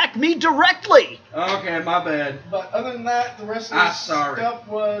he attacked me directly. Okay, my bad. But other than that, the rest of the sorry. stuff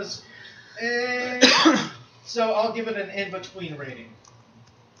was... so I'll give it an in-between rating.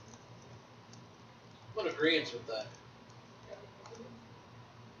 I'm in agreement with that.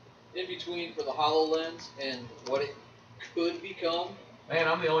 In between for the HoloLens and what it could become. Man,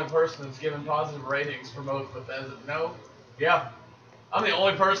 I'm the only person that's given positive ratings for both Bethesda. No? Yeah. I'm the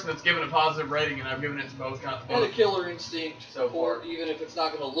only person that's given a positive rating, and I've given it to both kinds. And a Killer Instinct, So or far. even if it's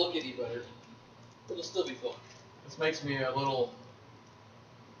not going to look any better, it'll still be fun. This makes me a little...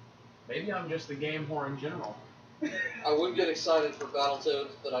 Maybe I'm just a game whore in general. I would get excited for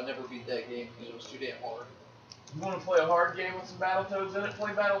Battletoads, but I never beat that game because it was too damn hard. You want to play a hard game with some Battletoads in it?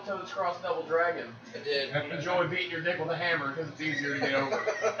 Play Battletoads Cross Double Dragon. I did. Enjoy beating your dick with a hammer because it's easier to get over.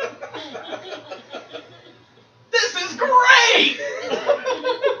 This is great!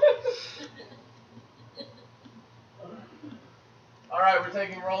 Alright, we're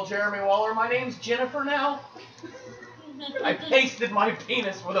taking roll Jeremy Waller. My name's Jennifer now. I pasted my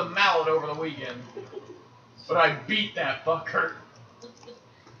penis with a mallet over the weekend. But I beat that fucker.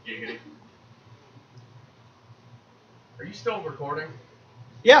 Giggity. Are you still recording?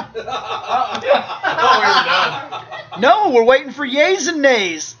 Yeah. I thought we were done. No, we're waiting for yays and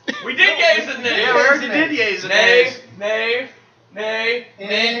nays. We did yays and nays. Yeah, we already did yays and Nay, nays. nay. nay,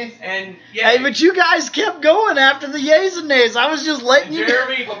 Eh. and yay. Hey, but you guys kept going after the yays and nays. I was just letting And you.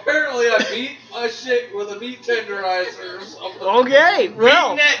 Jeremy, Apparently, I beat my shit with a meat tenderizer or something. Okay,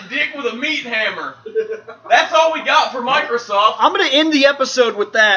 well, beating that dick with a meat hammer. That's all we got for Microsoft. I'm gonna end the episode with that.